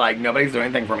Caroline was like, nobody's doing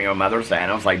anything for me on Mother's Day,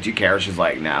 and I was like, do you care? She's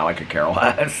like, no, I could care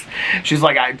less. She's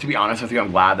like, to be honest with you, I'm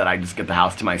glad that I just get the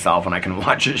house to myself and I can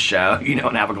watch a show, you know,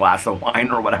 and have a glass of wine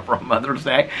or whatever on Mother's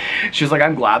Day. She's like,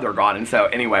 I'm glad they're gone. And so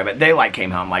anyway, but they, like, came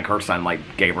home, like, her son,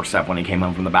 like, gave her stuff when he came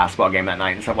home from the basketball game that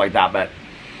night and stuff like that. But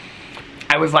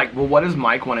I was like, well, what does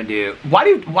Mike want to do? Why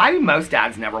do most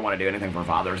dads never want to do anything for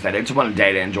Father's Day? They just want a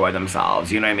day to enjoy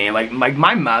themselves, you know what I mean? Like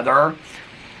my mother,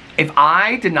 if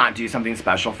I did not do something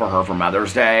special for her for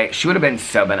Mother's Day, she would have been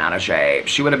so bent out of shape.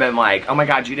 She would have been like, oh my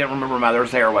God, you didn't remember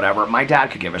Mother's Day or whatever. My dad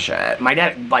could give a shit. My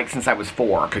dad, like, since I was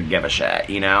 4, could give a shit,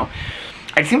 you know?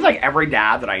 It seems like every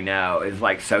dad that I know is,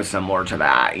 like, so similar to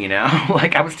that, you know?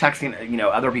 Like, I was texting, you know,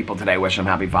 other people today, wish them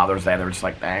happy Father's Day. They're just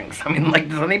like, thanks. I mean, like,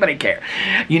 does anybody care?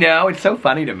 You know, it's so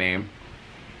funny to me.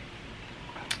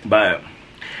 But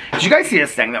did you guys see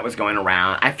this thing that was going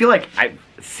around? I feel like I've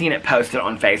seen it posted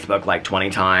on Facebook like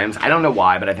 20 times. I don't know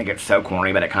why, but I think it's so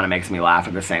corny, but it kind of makes me laugh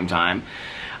at the same time.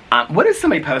 What did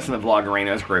somebody post in the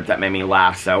Vloggerinos group that made me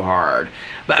laugh so hard?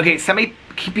 But okay,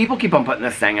 people keep on putting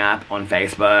this thing up on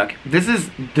Facebook. This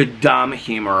is the dumb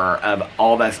humor of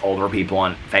all of us older people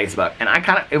on Facebook. And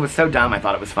it was so dumb, I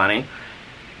thought it was funny.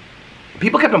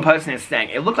 People kept on posting this thing.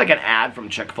 It looked like an ad from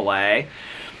Chick-fil-A.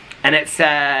 And it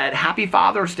said, Happy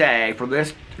Father's Day for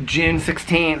this June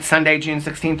 16th, Sunday, June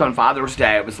 16th on Father's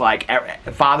Day. It was like,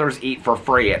 fathers eat for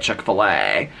free at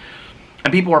Chick-fil-A.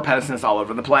 And people were posting this all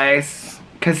over the place.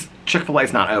 Because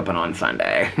Chick-fil-A's not open on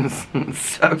Sunday. It's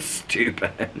so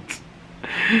stupid.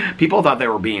 People thought they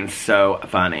were being so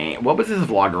funny. What was this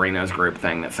Vloggerinos group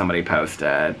thing that somebody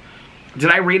posted? Did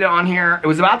I read it on here? It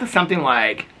was about something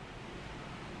like,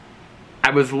 I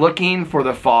was looking for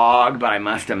the fog, but I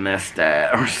must have missed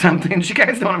it, or something. Do you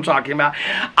guys know what I'm talking about?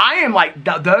 I am like,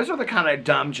 those are the kind of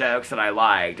dumb jokes that I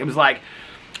liked. It was like,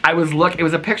 it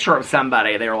was a picture of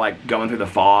somebody, they were like going through the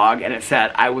fog, and it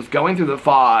said, I was going through the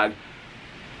fog,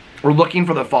 or looking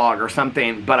for the fog or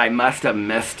something, but I must have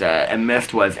missed it. And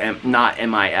missed was not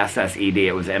M-I-S-S-E-D,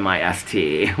 it was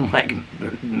M-I-S-T. Like,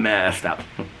 missed up.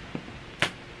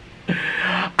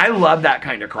 I love that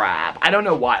kind of crap. I don't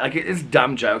know why. Like, it's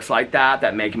dumb jokes like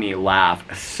that make me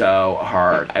laugh so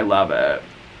hard. I love it.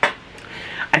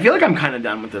 I feel like I'm kind of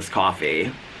done with this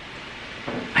coffee.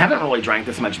 I haven't really drank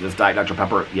this much of this Diet Dr.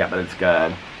 Pepper yet, but it's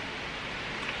good.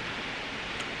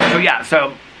 So yeah,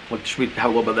 should we have a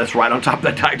little bit of this right on top of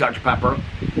the Diet Dr. Pepper?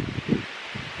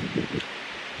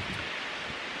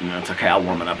 No, it's okay. I'll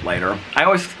warm it up later. I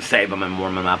always save them and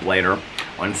warm them up later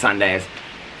on Sundays.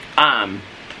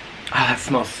 Oh, that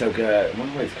smells so good. I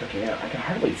wonder what he's cooking out. I can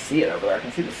hardly see it over there. I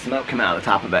can see the smoke coming out of the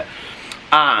top of it.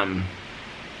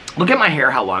 Look at my hair,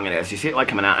 how long it is. You see it, like,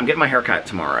 coming out? I'm getting my hair cut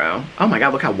tomorrow. Oh my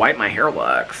God, look how white my hair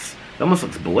looks. It almost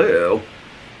looks blue.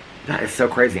 That is so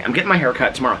crazy. I'm getting my hair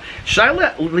cut tomorrow. Should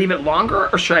I leave it longer,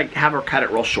 or should I have her cut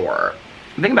it real short?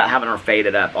 I'm thinking about having her fade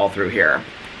it up all through here.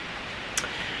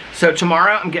 So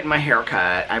tomorrow, I'm getting my hair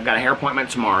cut. I've got a hair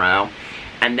appointment tomorrow.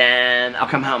 And then I'll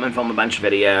come home and film a bunch of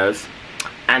videos.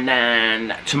 And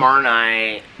then tomorrow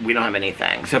night, we don't have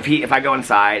anything. So if I go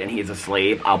inside and he's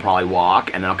asleep, I'll probably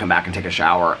walk, and then I'll come back and take a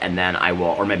shower, and then I will,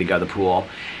 or maybe go to the pool.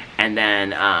 And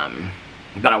then,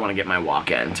 but I want to get my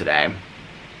walk in today.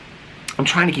 I'm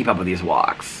trying to keep up with these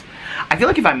walks. I feel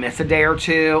like if I miss a day or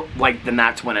two, like, then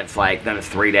that's when it's like, then it's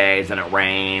 3 days, and it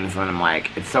rains, and I'm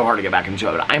like, it's so hard to get back into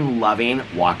it. But I'm loving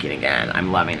walking again.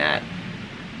 I'm loving it.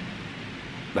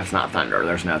 That's not thunder.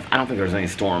 There's no, I don't think there's any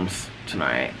storms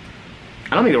tonight.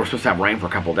 I don't think they were supposed to have rain for a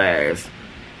couple days.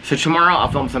 So tomorrow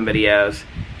I'll film some videos.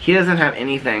 He doesn't have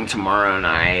anything tomorrow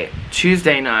night.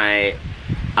 Tuesday night,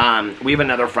 we have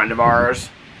another friend of ours.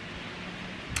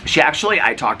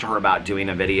 I talked to her about doing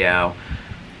a video.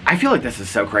 I feel like this is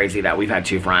so crazy that we've had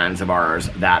two friends of ours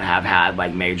that have had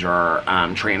like major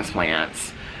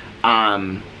transplants.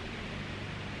 So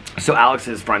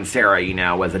Alex's friend Sarah, you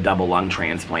know, was a double lung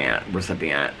transplant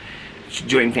recipient. She's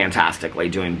doing fantastically,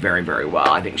 doing very, very well.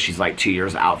 I think she's like 2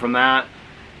 years out from that.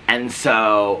 And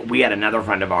so we had another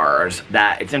friend of ours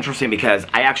that, it's interesting because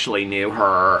I actually knew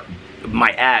her,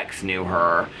 my ex knew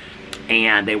her,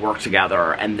 and they worked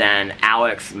together. And then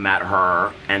Alex met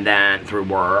her, and then through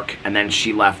work, and then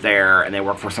she left there and they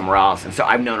worked for somewhere else. And so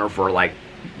I've known her for like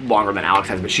longer than Alex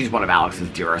has, but she's one of Alex's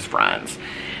dearest friends.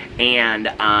 And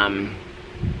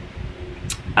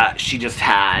she just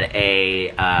had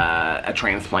a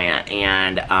transplant,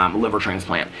 and liver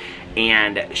transplant,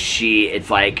 and she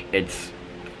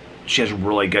has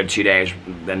really good 2 days,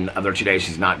 then the other 2 days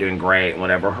she's not doing great, and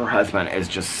whatever. Her husband is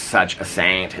just such a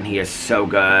saint, and he is so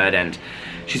good, and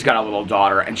she's got a little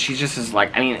daughter, and she just is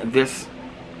like, I mean, this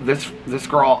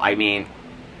girl, I mean,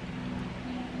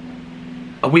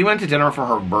 we went to dinner for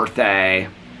her birthday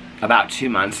about 2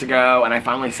 months ago, and I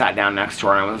finally sat down next to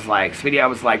her, and I was like, sweetie, I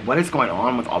was like, what is going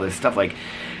on with all this stuff? Like,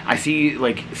 I see you,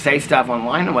 like, say stuff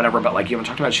online and whatever, but, like, you haven't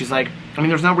talked about it. She's like, I mean,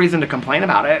 there's no reason to complain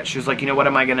about it. She's like, you know, what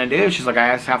am I going to do? She's like,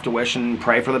 I just have to wish and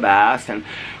pray for the best, and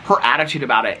her attitude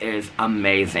about it is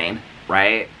amazing,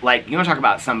 right? Like, you want to talk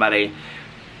about somebody,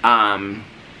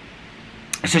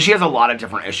 so she has a lot of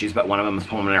different issues, but one of them is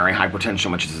pulmonary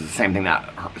hypertension, which is the same thing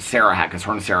that Sarah had, because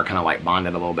her and Sarah kind of, like,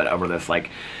 bonded a little bit over this, like,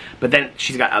 but then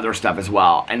she's got other stuff as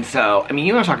well. And so, I mean,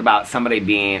 you want to talk about somebody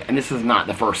being, and this is not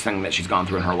the first thing that she's gone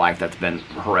through in her life that's been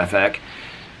horrific,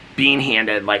 being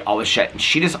handed, like, all this shit.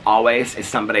 She just always is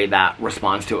somebody that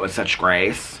responds to it with such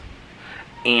grace.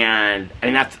 And, I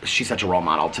mean, she's such a role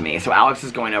model to me. So Alex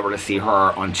is going over to see her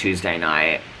on Tuesday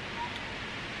night.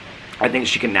 I think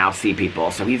she can now see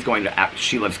people. So he's going to,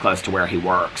 she lives close to where he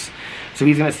works. So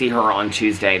he's going to see her on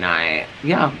Tuesday night.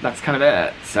 Yeah, that's kind of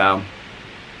it. So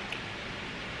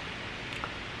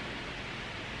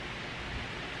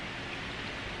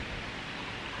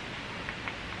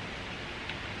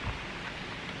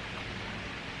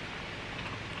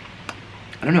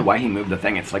I don't know why he moved the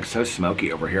thing. It's like so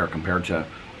smoky over here compared to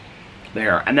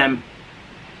there. And then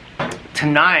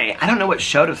tonight, I don't know what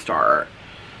show to start.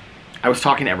 I was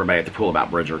talking to everybody at the pool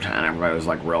about Bridgerton. Everybody was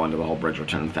like real into the whole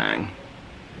Bridgerton thing.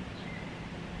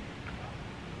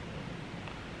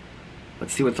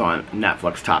 Let's see what's on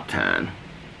Netflix Top 10.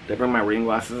 Did I bring my reading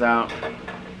glasses out?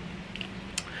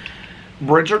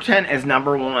 Bridgerton is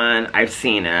 #1. I've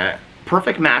seen it.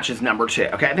 Perfect Match is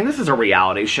 #2. Okay, I think this is a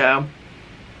reality show.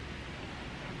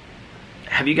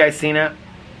 Have you guys seen it?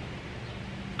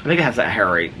 I think it has that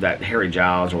Harry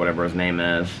Giles or whatever his name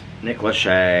is. Nick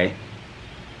Lachey.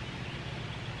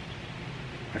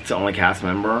 That's the only cast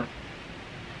member.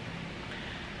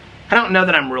 I don't know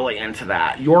that I'm really into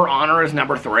that. Your Honor is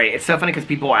 #3. It's so funny because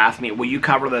people ask me, will you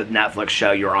cover the Netflix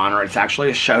show Your Honor? It's actually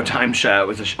a Showtime show. It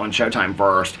was on Showtime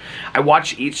first. I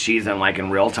watched each season like in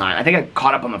real time. I think I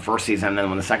caught up on the first season, and then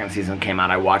when the second season came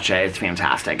out, I watched it. It's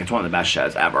fantastic. It's one of the best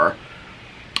shows ever.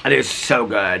 It is so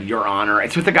good, Your Honor.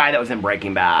 It's with the guy that was in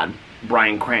Breaking Bad.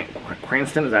 Bryan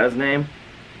Cranston, is that his name?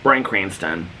 Bryan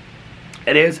Cranston.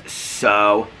 It is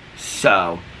so,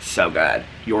 so, so good.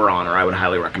 Your Honor, I would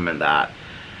highly recommend that.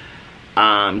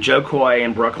 Joe Coy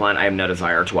in Brooklyn, I have no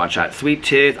desire to watch that. Sweet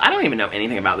Tooth, I don't even know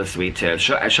anything about this Sweet Tooth.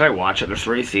 Should I watch it? There's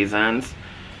 3 seasons.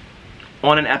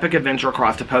 On an epic adventure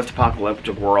across a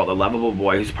post-apocalyptic world, a lovable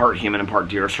boy who's part human and part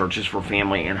deer searches for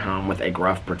family and home with a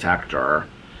gruff protector.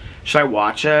 Should I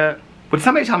watch it? Would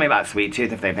somebody tell me about Sweet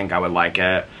Tooth if they think I would like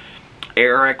it?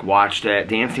 Eric watched it.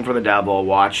 Dancing for the Devil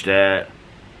watched it.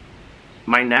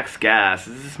 My next guest,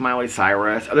 is this Miley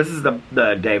Cyrus? Oh, this is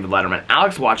the David Letterman.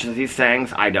 Alex watches these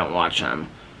things. I don't watch them.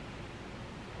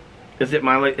 Is it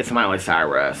Miley? It's Miley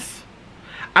Cyrus.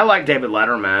 I like David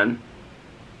Letterman.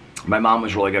 My mom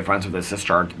was really good friends with his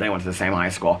sister. They went to the same high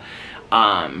school.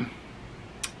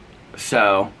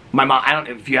 So, my mom, I don't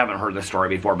know if you haven't heard this story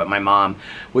before, but my mom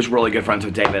was really good friends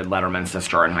with David Letterman's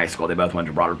sister in high school. They both went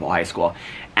to Broad Ripple High School.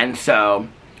 And so,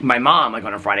 my mom, like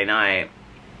on a Friday night,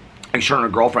 like she and her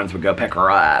girlfriends would go pick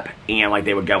her up, and like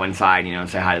they would go inside, you know, and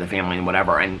say hi to the family and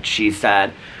whatever. And she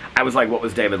said, I was like, what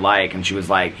was David like? And she was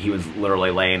like, he was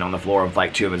literally laying on the floor with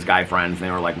like 2 of his guy friends, and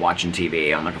they were like watching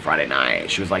TV on like a Friday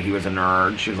night. She was like, he was a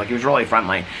nerd. She was like, he was really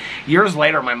friendly. Years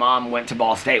later, my mom went to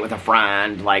Ball State with a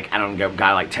friend, like, I don't know,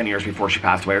 guy like 10 years before she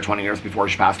passed away, or 20 years before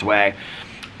she passed away.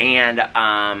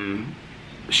 And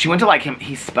she went to like him,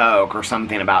 he spoke or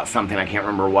something about something, I can't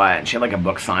remember what, and she had like a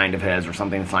book signed of his or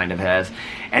something signed of his,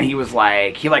 and he was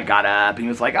like, he like got up and he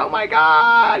was like, oh my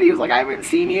god, he was like, I haven't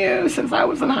seen you since I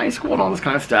was in high school and all this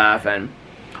kind of stuff, and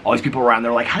all these people around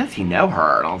there were like, how does he know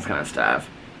her and all this kind of stuff.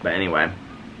 But anyway,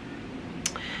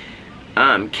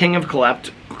 King of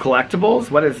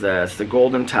Collectibles, what is this? The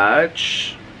Golden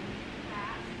Touch.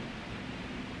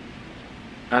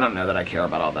 I don't know that I care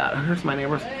about all that. Here's my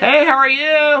neighbors. Hey, how are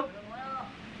you?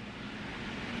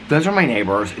 Those are my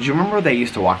neighbors. Do you remember they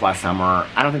used to walk last summer?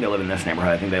 I don't think they live in this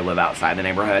neighborhood. I think they live outside the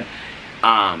neighborhood.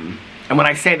 And when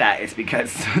I say that, it's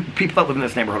because people that live in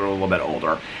this neighborhood are a little bit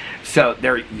older. So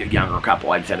they're a younger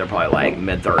couple. I'd say they're probably like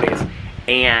mid-30s.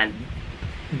 And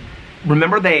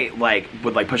remember they like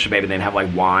would like push a baby and they'd have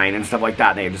like wine and stuff like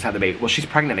that. And they just had the baby. Well, she's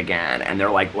pregnant again. And they're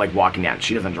like walking down.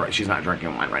 She doesn't drink. She's not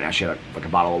drinking wine right now. She had like a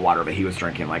bottle of water, but he was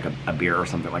drinking like a beer or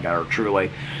something like that, or Truly.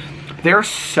 They're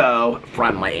so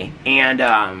friendly, and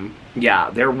yeah,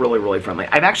 they're really, really friendly.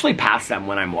 I've actually passed them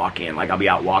when I'm walking. Like, I'll be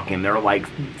out walking. They're like,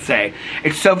 say,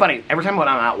 it's so funny. Every time when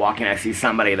I'm out walking, I see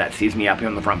somebody that sees me up here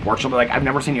on the front porch. They'll be like, I've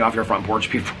never seen you off your front porch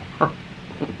before.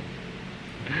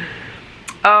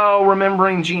 Oh,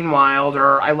 remembering Gene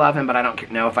Wilder. I love him, but I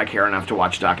don't know if I care enough to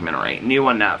watch a documentary. New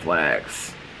on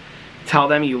Netflix. Tell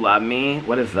Them You Love Me.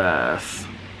 What is this?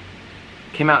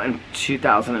 Came out in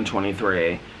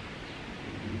 2023.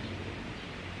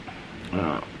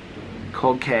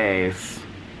 Cold Case.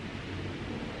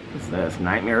 What is this?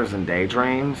 Nightmares and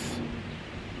Daydreams?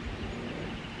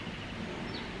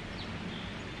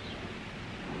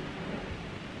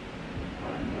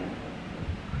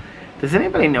 Does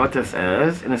anybody know what this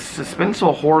is? In a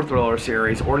suspenseful horror thriller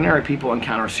series, ordinary people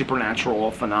encounter supernatural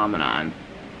phenomenon.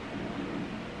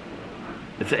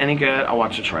 Is it any good? I'll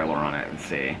watch a trailer on it and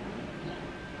see.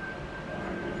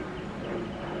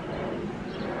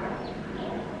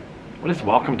 What is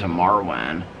Welcome to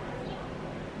Marwen?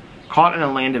 Caught in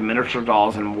a land of miniature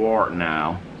dolls and war?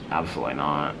 No, absolutely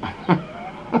not.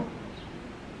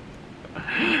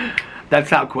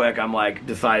 That's how quick I'm like,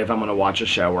 decide if I'm going to watch a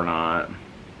show or not.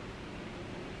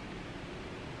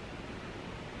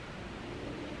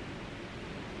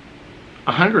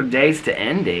 "100 Days to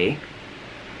Indy."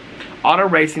 Auto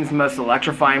racing's most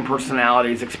electrifying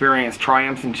personalities experience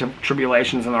triumphs and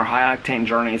tribulations in their high-octane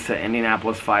journeys to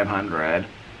Indianapolis 500.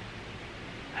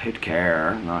 Who'd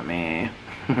care? Not me.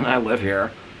 I live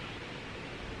here.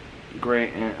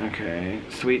 Great. Okay.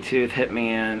 Sweet Tooth,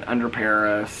 Hitman, Under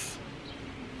Paris.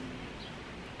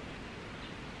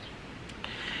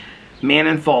 Man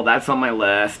in Full, that's on my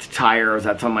list. Tires,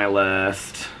 that's on my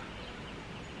list.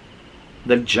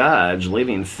 The Judge,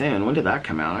 Leaving Soon. When did that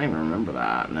come out? I don't even remember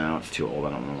that. No, it's too old. I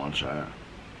don't want to watch that.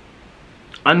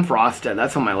 Unfrosted,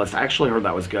 that's on my list. I actually heard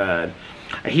that was good.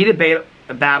 A heated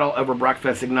battle over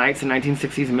breakfast ignites in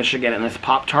 1960s Michigan in this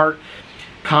Pop-Tart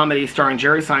comedy starring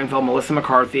Jerry Seinfeld, Melissa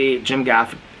McCarthy, Jim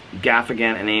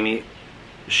Gaffigan, and Amy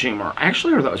Schumer. I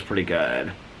actually heard that was pretty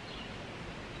good.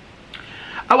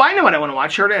 Oh, I know what I want to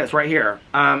watch. Here it is, right here.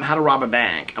 How to Rob a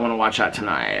Bank. I want to watch that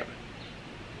tonight.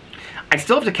 I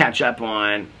still have to catch up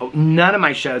on... Oh, none of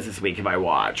my shows this week have I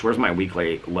watched. Where's my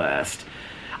weekly list?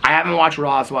 I haven't watched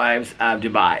Real Housewives of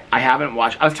Dubai. I haven't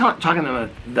watched... I was talking to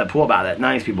the pool about it.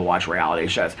 None of these people watch reality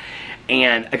shows.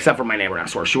 And except for my neighbor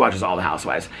next door. She watches all the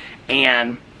Housewives.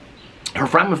 And her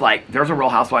friend was like, there's a Real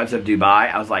Housewives of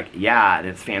Dubai. I was like, yeah, and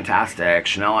it's fantastic.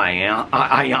 Chanel Ayan,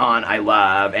 I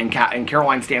love. And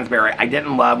Caroline Stansberry, I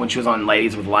didn't love when she was on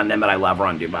Ladies with London, but I love her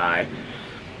on Dubai.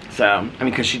 So, I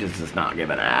mean, because she just does not give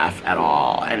an F at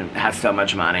all. And has so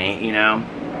much money, you know.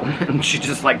 And she's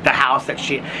just like the house that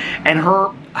she... And her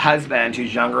husband,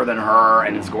 who's younger than her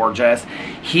and is gorgeous,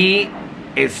 he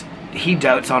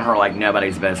dotes on her like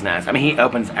nobody's business. I mean, he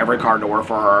opens every car door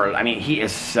for her. I mean, he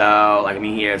is so... Like, I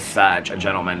mean, he is such a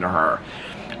gentleman to her.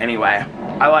 Anyway,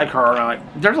 I like her.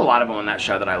 There's a lot of them on that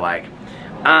show that I like.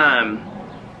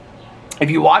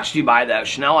 If you watch Dubai, though,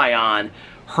 Chanel Ayan,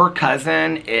 her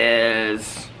cousin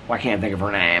is... Well, I can't think of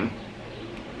her name.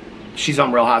 She's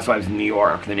on Real Housewives of New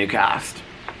York, the new cast.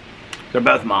 They're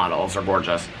both models. They're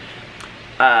gorgeous.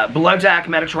 Below Deck,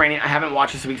 Mediterranean. I haven't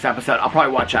watched this week's episode. I'll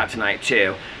probably watch that tonight,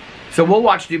 too. So we'll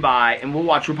watch Dubai, and we'll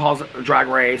watch RuPaul's Drag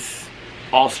Race,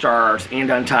 All Stars,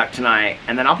 and Untucked tonight.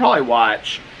 And then I'll probably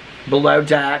watch Below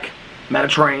Deck,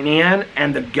 Mediterranean,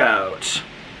 and The GOAT.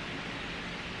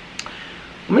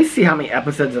 Let me see how many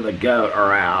episodes of The GOAT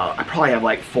are out. I probably have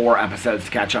like 4 episodes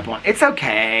to catch up on. It's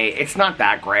okay. It's not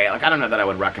that great. Like, I don't know that I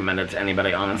would recommend it to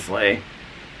anybody, honestly.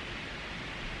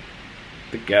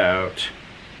 The GOAT.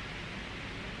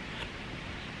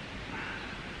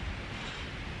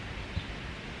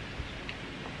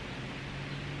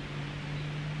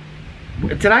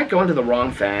 Did I go into the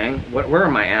wrong thing? Where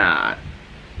am I at?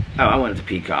 Oh, I went to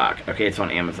Peacock. Okay, it's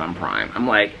on Amazon Prime. I'm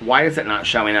like, why is it not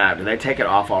showing up? Did they take it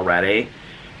off already?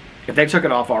 If they took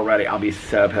it off already, I'll be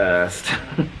so pissed.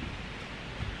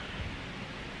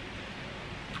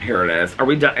 Here it is. Are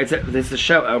we done? Is the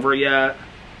show over yet?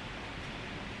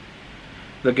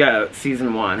 The Goat,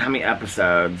 Season 1. How many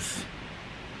episodes?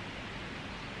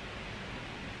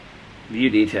 View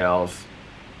details.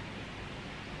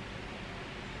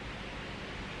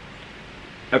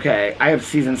 Okay, I have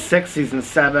Season 6, Season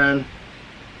 7.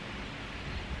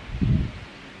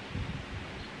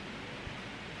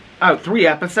 Oh, 3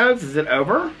 episodes? Is it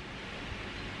over?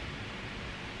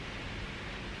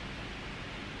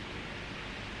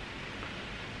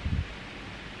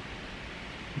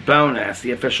 Bonus,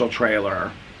 the official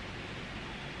trailer.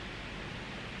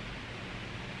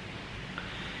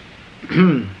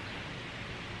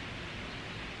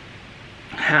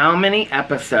 How many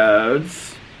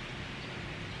episodes?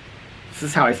 This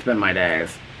is how I spend my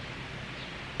days.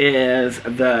 Is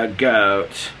The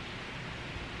Goat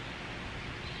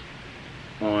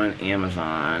on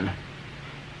Amazon?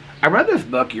 I read this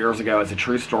book years ago. It's a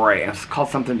true story. It's called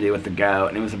something to do with the goat,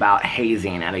 and it was about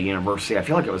hazing at a university. I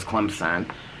feel like it was Clemson.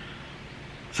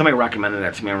 Somebody recommended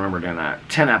it to me. I remember doing that.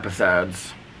 10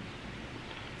 episodes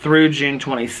through June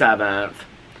 27th.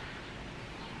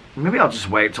 Maybe I'll just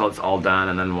wait till it's all done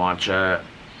and then watch it.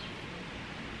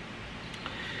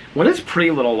 What is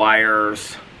Pretty Little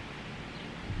Liars?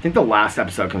 I think the last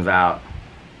episode comes out.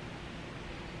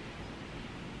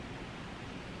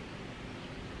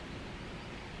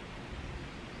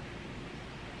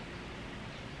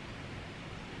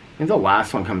 I think the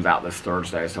last one comes out this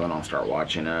Thursday, so then I'll start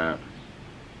watching it.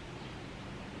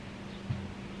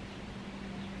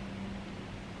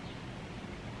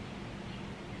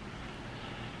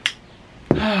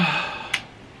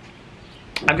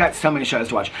 I've got so many shows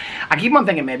to watch. I keep on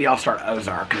thinking maybe I'll start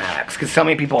Ozark next, because so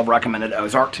many people have recommended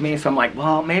Ozark to me, so I'm like,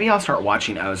 well, maybe I'll start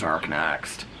watching Ozark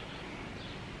next.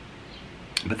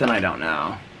 But then I don't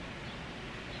know.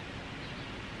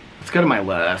 Let's go to my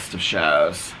list of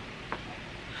shows.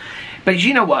 But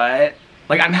you know what?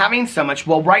 Like, I'm having so much...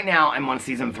 Well, right now, I'm on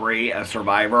Season 3 of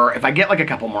Survivor. If I get, like, a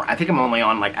couple more... I think I'm only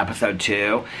on, like, Episode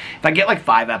 2. If I get, like,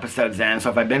 5 episodes in, so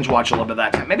if I binge watch a little bit of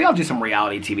that time, maybe I'll do some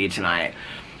reality TV tonight.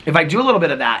 If I do a little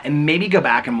bit of that, and maybe go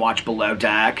back and watch Below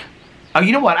Deck... Oh,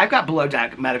 you know what? I've got Below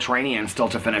Deck Mediterranean still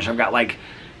to finish. I've got, like,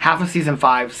 half of Season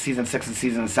 5, Season 6, and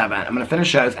Season 7. I'm going to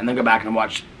finish those and then go back and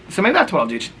watch... So maybe that's what I'll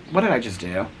do. What did I just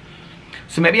do?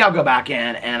 So maybe I'll go back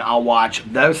in and I'll watch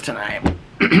those tonight.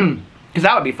 Because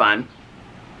that would be fun.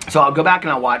 So I'll go back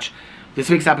and I'll watch this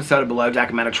week's episode of Below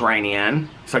Deck Mediterranean.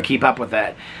 So keep up with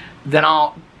it. Then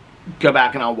I'll go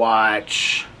back and I'll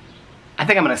watch... I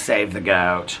think I'm going to save The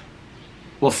Goat.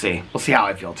 We'll see. We'll see how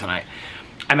I feel tonight.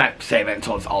 I might save it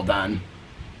until it's all done.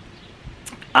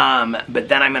 But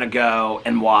then I'm going to go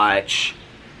and watch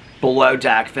Below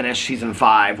Deck, finish Season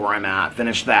 5 where I'm at,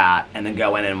 finish that, and then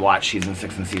go in and watch Season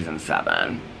 6 and Season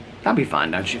 7. That'd be fun,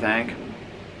 don't you think?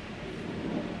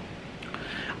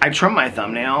 I trimmed my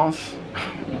thumbnails,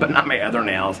 but not my other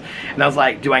nails. And I was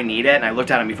like, do I need it? And I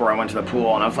looked at them before I went to the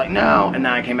pool, and I was like, no. And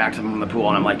then I came back to them from the pool,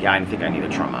 and I'm like, yeah, I think I need to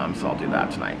trim them, so I'll do that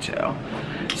tonight, too.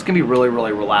 Just gonna be really,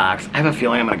 really relaxed. I have a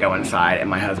feeling I'm gonna go inside, and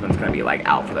my husband's gonna be, like,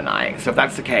 out for the night. So if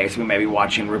that's the case, we may be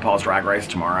watching RuPaul's Drag Race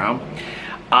tomorrow.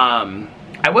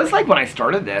 I was, like, when I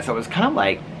started this, I was kind of,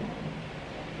 like...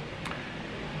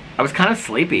 I was kind of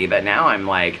sleepy, but now I'm,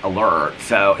 like, alert.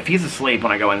 So if he's asleep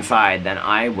when I go inside, then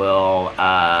I will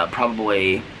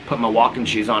probably put my walking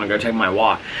shoes on and go take my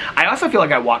walk. I also feel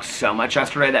like I walked so much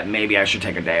yesterday that maybe I should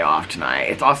take a day off tonight.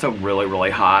 It's also really,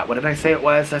 really hot. What did I say it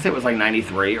was? Did I say it was, like,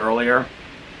 93 earlier?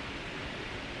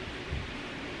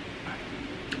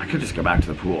 I could just go back to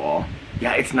the pool.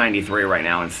 Yeah, it's 93 right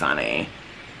now and sunny.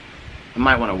 I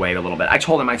might want to wait a little bit. I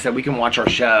told him, I said, we can watch our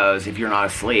shows if you're not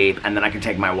asleep, and then I can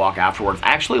take my walk afterwards. I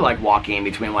actually like walking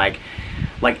between like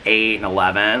 8 and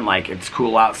 11. Like, it's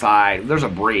cool outside. There's a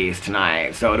breeze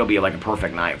tonight, so it'll be like a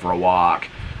perfect night for a walk.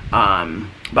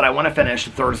 But I want to finish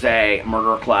Thursday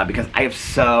Murder Club because I have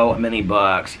so many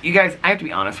books. You guys, I have to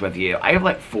be honest with you. I have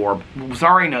like 4.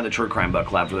 Sorry, no, the True Crime Book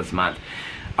Club for this month,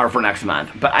 or for next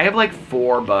month. But I have like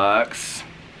 4 books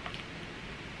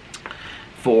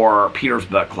for Peter's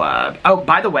Book Club. Oh,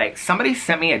 by the way, somebody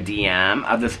sent me a DM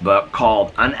of this book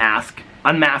called Unmask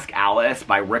Alice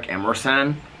by Rick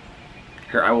Emerson.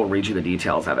 Here, I will read you the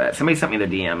details of it. Somebody sent me the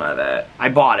DM of it. I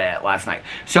bought it last night.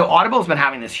 So Audible's been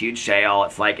having this huge sale.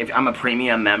 It's like, if I'm a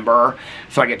premium member,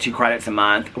 so I get 2 credits a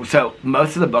month. So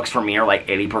most of the books for me are like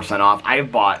 80% off. I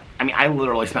have bought, I mean, I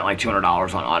literally spent like $200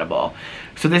 on Audible.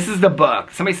 So this is the book.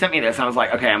 Somebody sent me this, and I was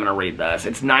like, okay, I'm going to read this.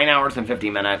 It's 9 hours and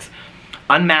 50 minutes.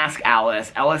 Unmask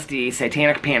Alice, LSD,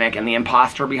 Satanic Panic, and the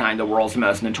imposter behind the world's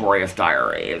most notorious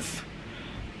diaries.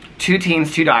 2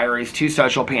 teens, 2 diaries, 2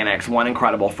 social panics, 1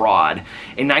 incredible fraud.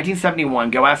 In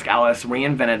 1971, Go Ask Alice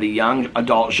reinvented the young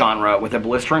adult genre with a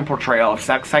blistering portrayal of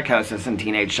sex psychosis and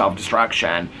teenage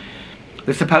self-destruction.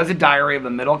 The supposed diary of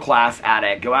a middle-class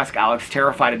addict, Go Ask Alice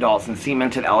terrified adults and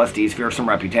cemented LSD's fearsome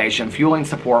reputation, fueling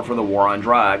support for the war on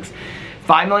drugs.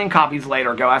 5 million copies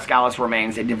later, Go Ask Alice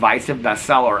remains a divisive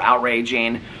bestseller,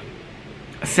 outraging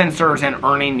censors and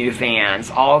earning new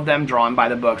fans, all of them drawn by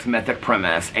the book's mythic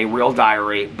premise, a real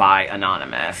diary by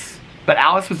Anonymous. But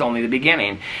Alice was only the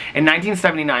beginning. In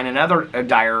 1979, another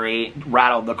diary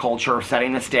rattled the culture,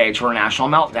 setting the stage for a national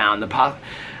meltdown. The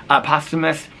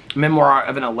posthumous memoir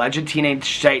of an alleged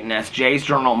teenage Satanist, Jay's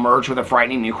Journal, merged with a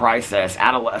frightening new crisis,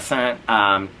 adolescent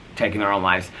taking their own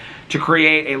lives, to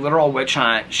create a literal witch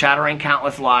hunt, shattering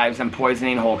countless lives and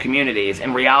poisoning whole communities.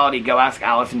 In reality, Go Ask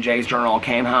Alice and Jay's Journal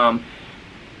came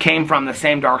from the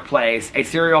same dark place. A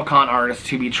serial con artist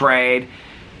who betrayed,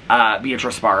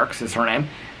 Beatrice Sparks is her name,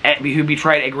 who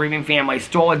betrayed a grieving family,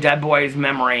 stole a dead boy's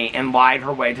memory, and lied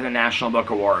her way to the National Book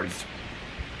Awards.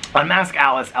 Unmask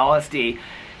Alice, LSD,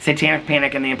 Satanic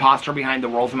Panic, and the imposter behind the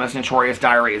world's most notorious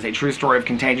diary is a true story of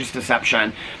contagious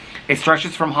deception. It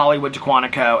stretches from Hollywood to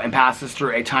Quantico and passes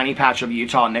through a tiny patch of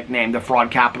Utah nicknamed the fraud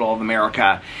capital of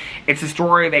America. It's a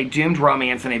story of a doomed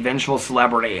romance and a vengeful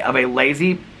celebrity, of a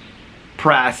lazy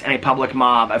press and a public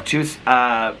mob, of 2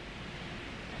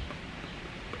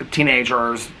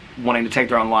 teenagers wanting to take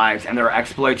their own lives, and their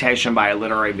exploitation by a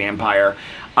literary vampire.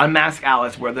 Unmask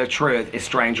Alice, where the truth is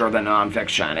stranger than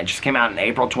nonfiction. It just came out on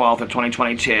April 12th of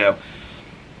 2022.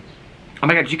 Oh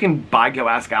my god, you can buy Go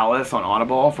Ask Alice on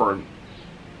Audible for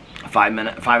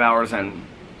 5 hours and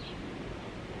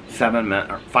 7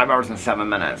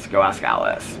 minutes. Go Ask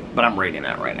Alice. But I'm reading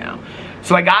it right now.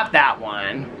 So I got that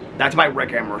one. That's by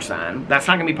Rick Emerson. That's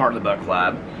not going to be part of the book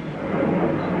club.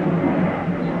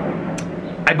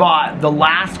 I bought The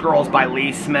Last Girls by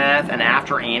Lee Smith and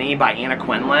After Annie by Anna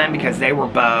Quinlan because they were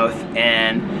both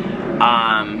in,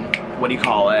 what do you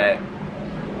call it,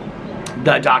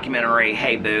 the documentary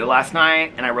Hey Boo last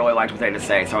night, and I really liked what they had to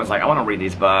say, so I was like, I want to read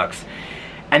these books.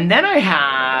 And then I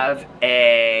have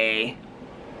a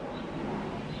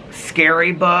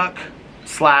scary book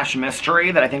 /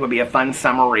 mystery that I think would be a fun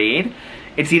summer read.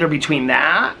 It's either between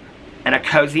that and a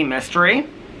cozy mystery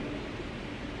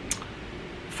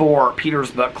for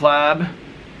Peter's Book Club.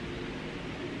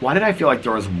 Why did I feel like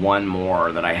there was one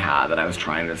more that I had that I was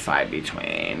trying to decide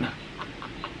between?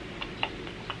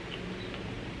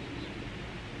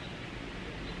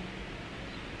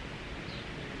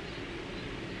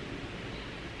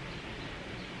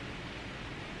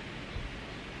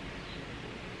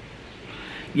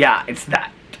 Yeah, it's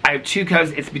that. I have 2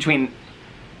 cozy,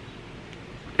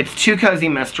 it's 2 cozy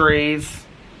mysteries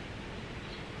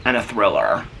and a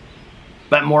thriller,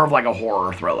 but more of like a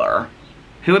horror thriller.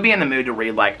 Who would be in the mood to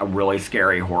read like a really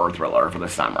scary horror thriller for the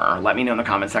summer? Let me know in the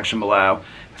comment section below.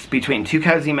 It's between 2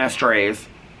 cozy mysteries.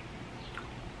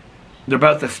 They're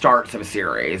both the starts of a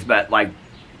series, but like,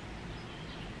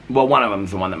 well, one of them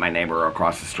is the one that my neighbor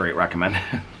across the street recommended.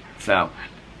 So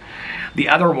the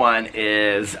other one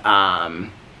is, I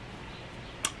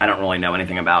don't really know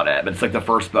anything about it, but it's like the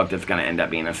first book that's going to end up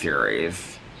being a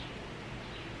series.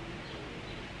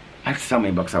 I have so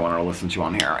many books I want to listen to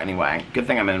on here. Anyway, good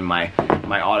thing I'm in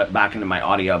back into my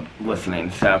audio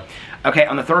listening. So, okay,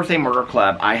 on the Thursday Murder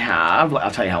Club,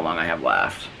 I'll tell you how long I have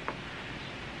left.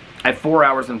 I have 4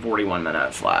 hours and 41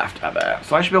 minutes left of it.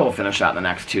 So I should be able to finish that in the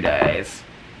next 2 days,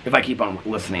 if I keep on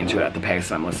listening to it at the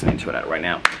pace I'm listening to it at right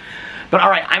now. But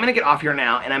alright, I'm going to get off here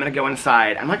now, and I'm going to go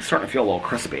inside. I'm like starting to feel a little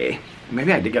crispy.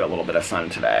 Maybe I did get a little bit of sun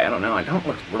today. I don't know. I don't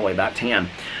look really that tan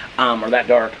or that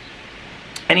dark.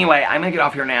 Anyway, I'm going to get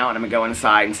off here now, and I'm going to go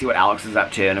inside and see what Alex is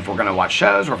up to, and if we're going to watch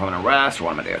shows, or if I'm going to rest, or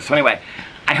what I'm going to do. So anyway,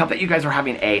 I hope that you guys are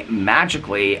having a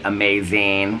magically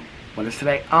amazing, what is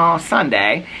today? Oh,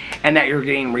 Sunday. And that you're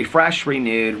getting refreshed,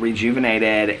 renewed,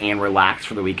 rejuvenated, and relaxed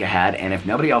for the week ahead. And if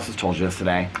nobody else has told you this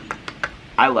today,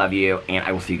 I love you, and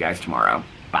I will see you guys tomorrow.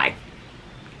 Bye.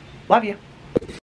 Love you.